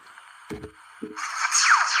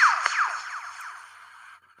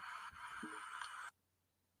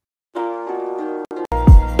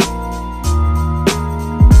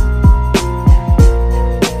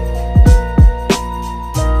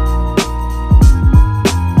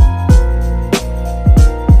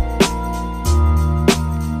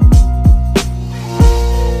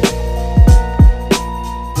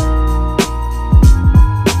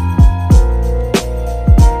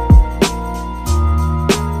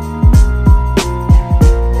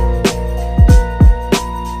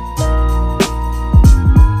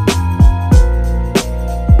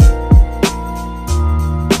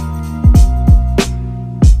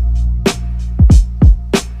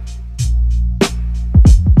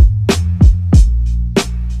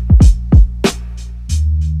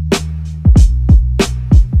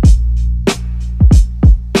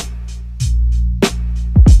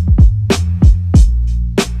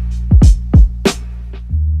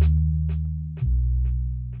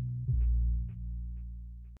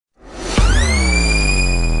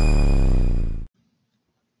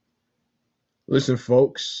 Listen,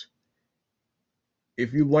 folks,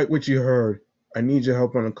 if you like what you heard, I need your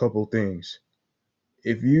help on a couple things.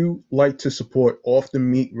 If you like to support Off the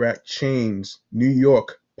Meat Rack Chains New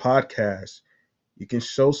York podcast, you can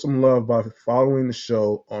show some love by following the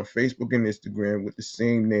show on Facebook and Instagram with the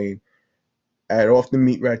same name at Off the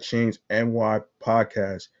Meat Rack Chains NY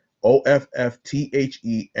podcast.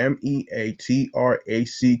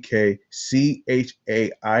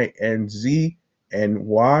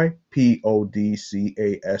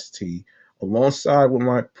 alongside with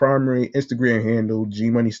my primary Instagram handle, G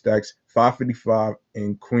Money Stacks 555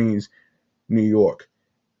 in Queens, New York.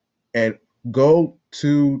 And go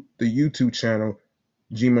to the YouTube channel,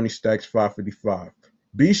 G Money Stacks 555.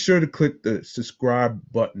 Be sure to click the subscribe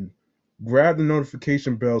button. Grab the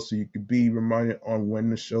notification bell so you can be reminded on when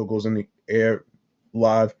the show goes on the air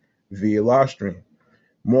live via live stream.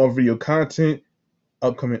 More video content,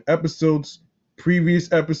 upcoming episodes,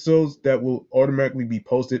 previous episodes that will automatically be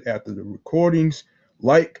posted after the recordings.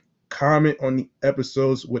 Like, comment on the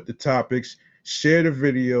episodes with the topics, share the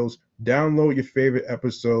videos, download your favorite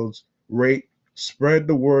episodes, rate, spread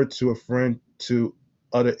the word to a friend, to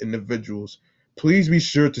other individuals. Please be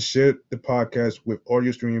sure to share the podcast with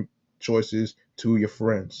audio streaming choices to your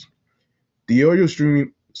friends. The audio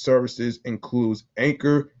streaming services includes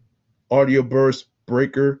Anchor, Audio Burst,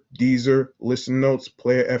 Breaker, Deezer, Listen Notes,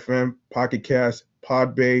 Player FM, Pocket Cast,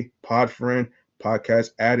 Podbay, Podfriend,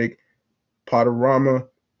 Podcast Addict, Podorama,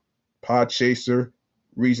 Podchaser,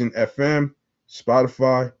 Reason FM,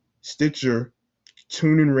 Spotify, Stitcher,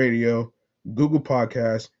 TuneIn Radio, Google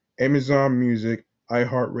Podcasts, Amazon Music,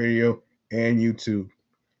 iHeartRadio, and YouTube.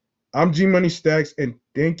 I'm G Money Stacks, and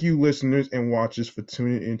thank you, listeners and watchers, for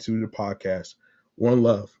tuning into the podcast. One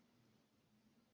love.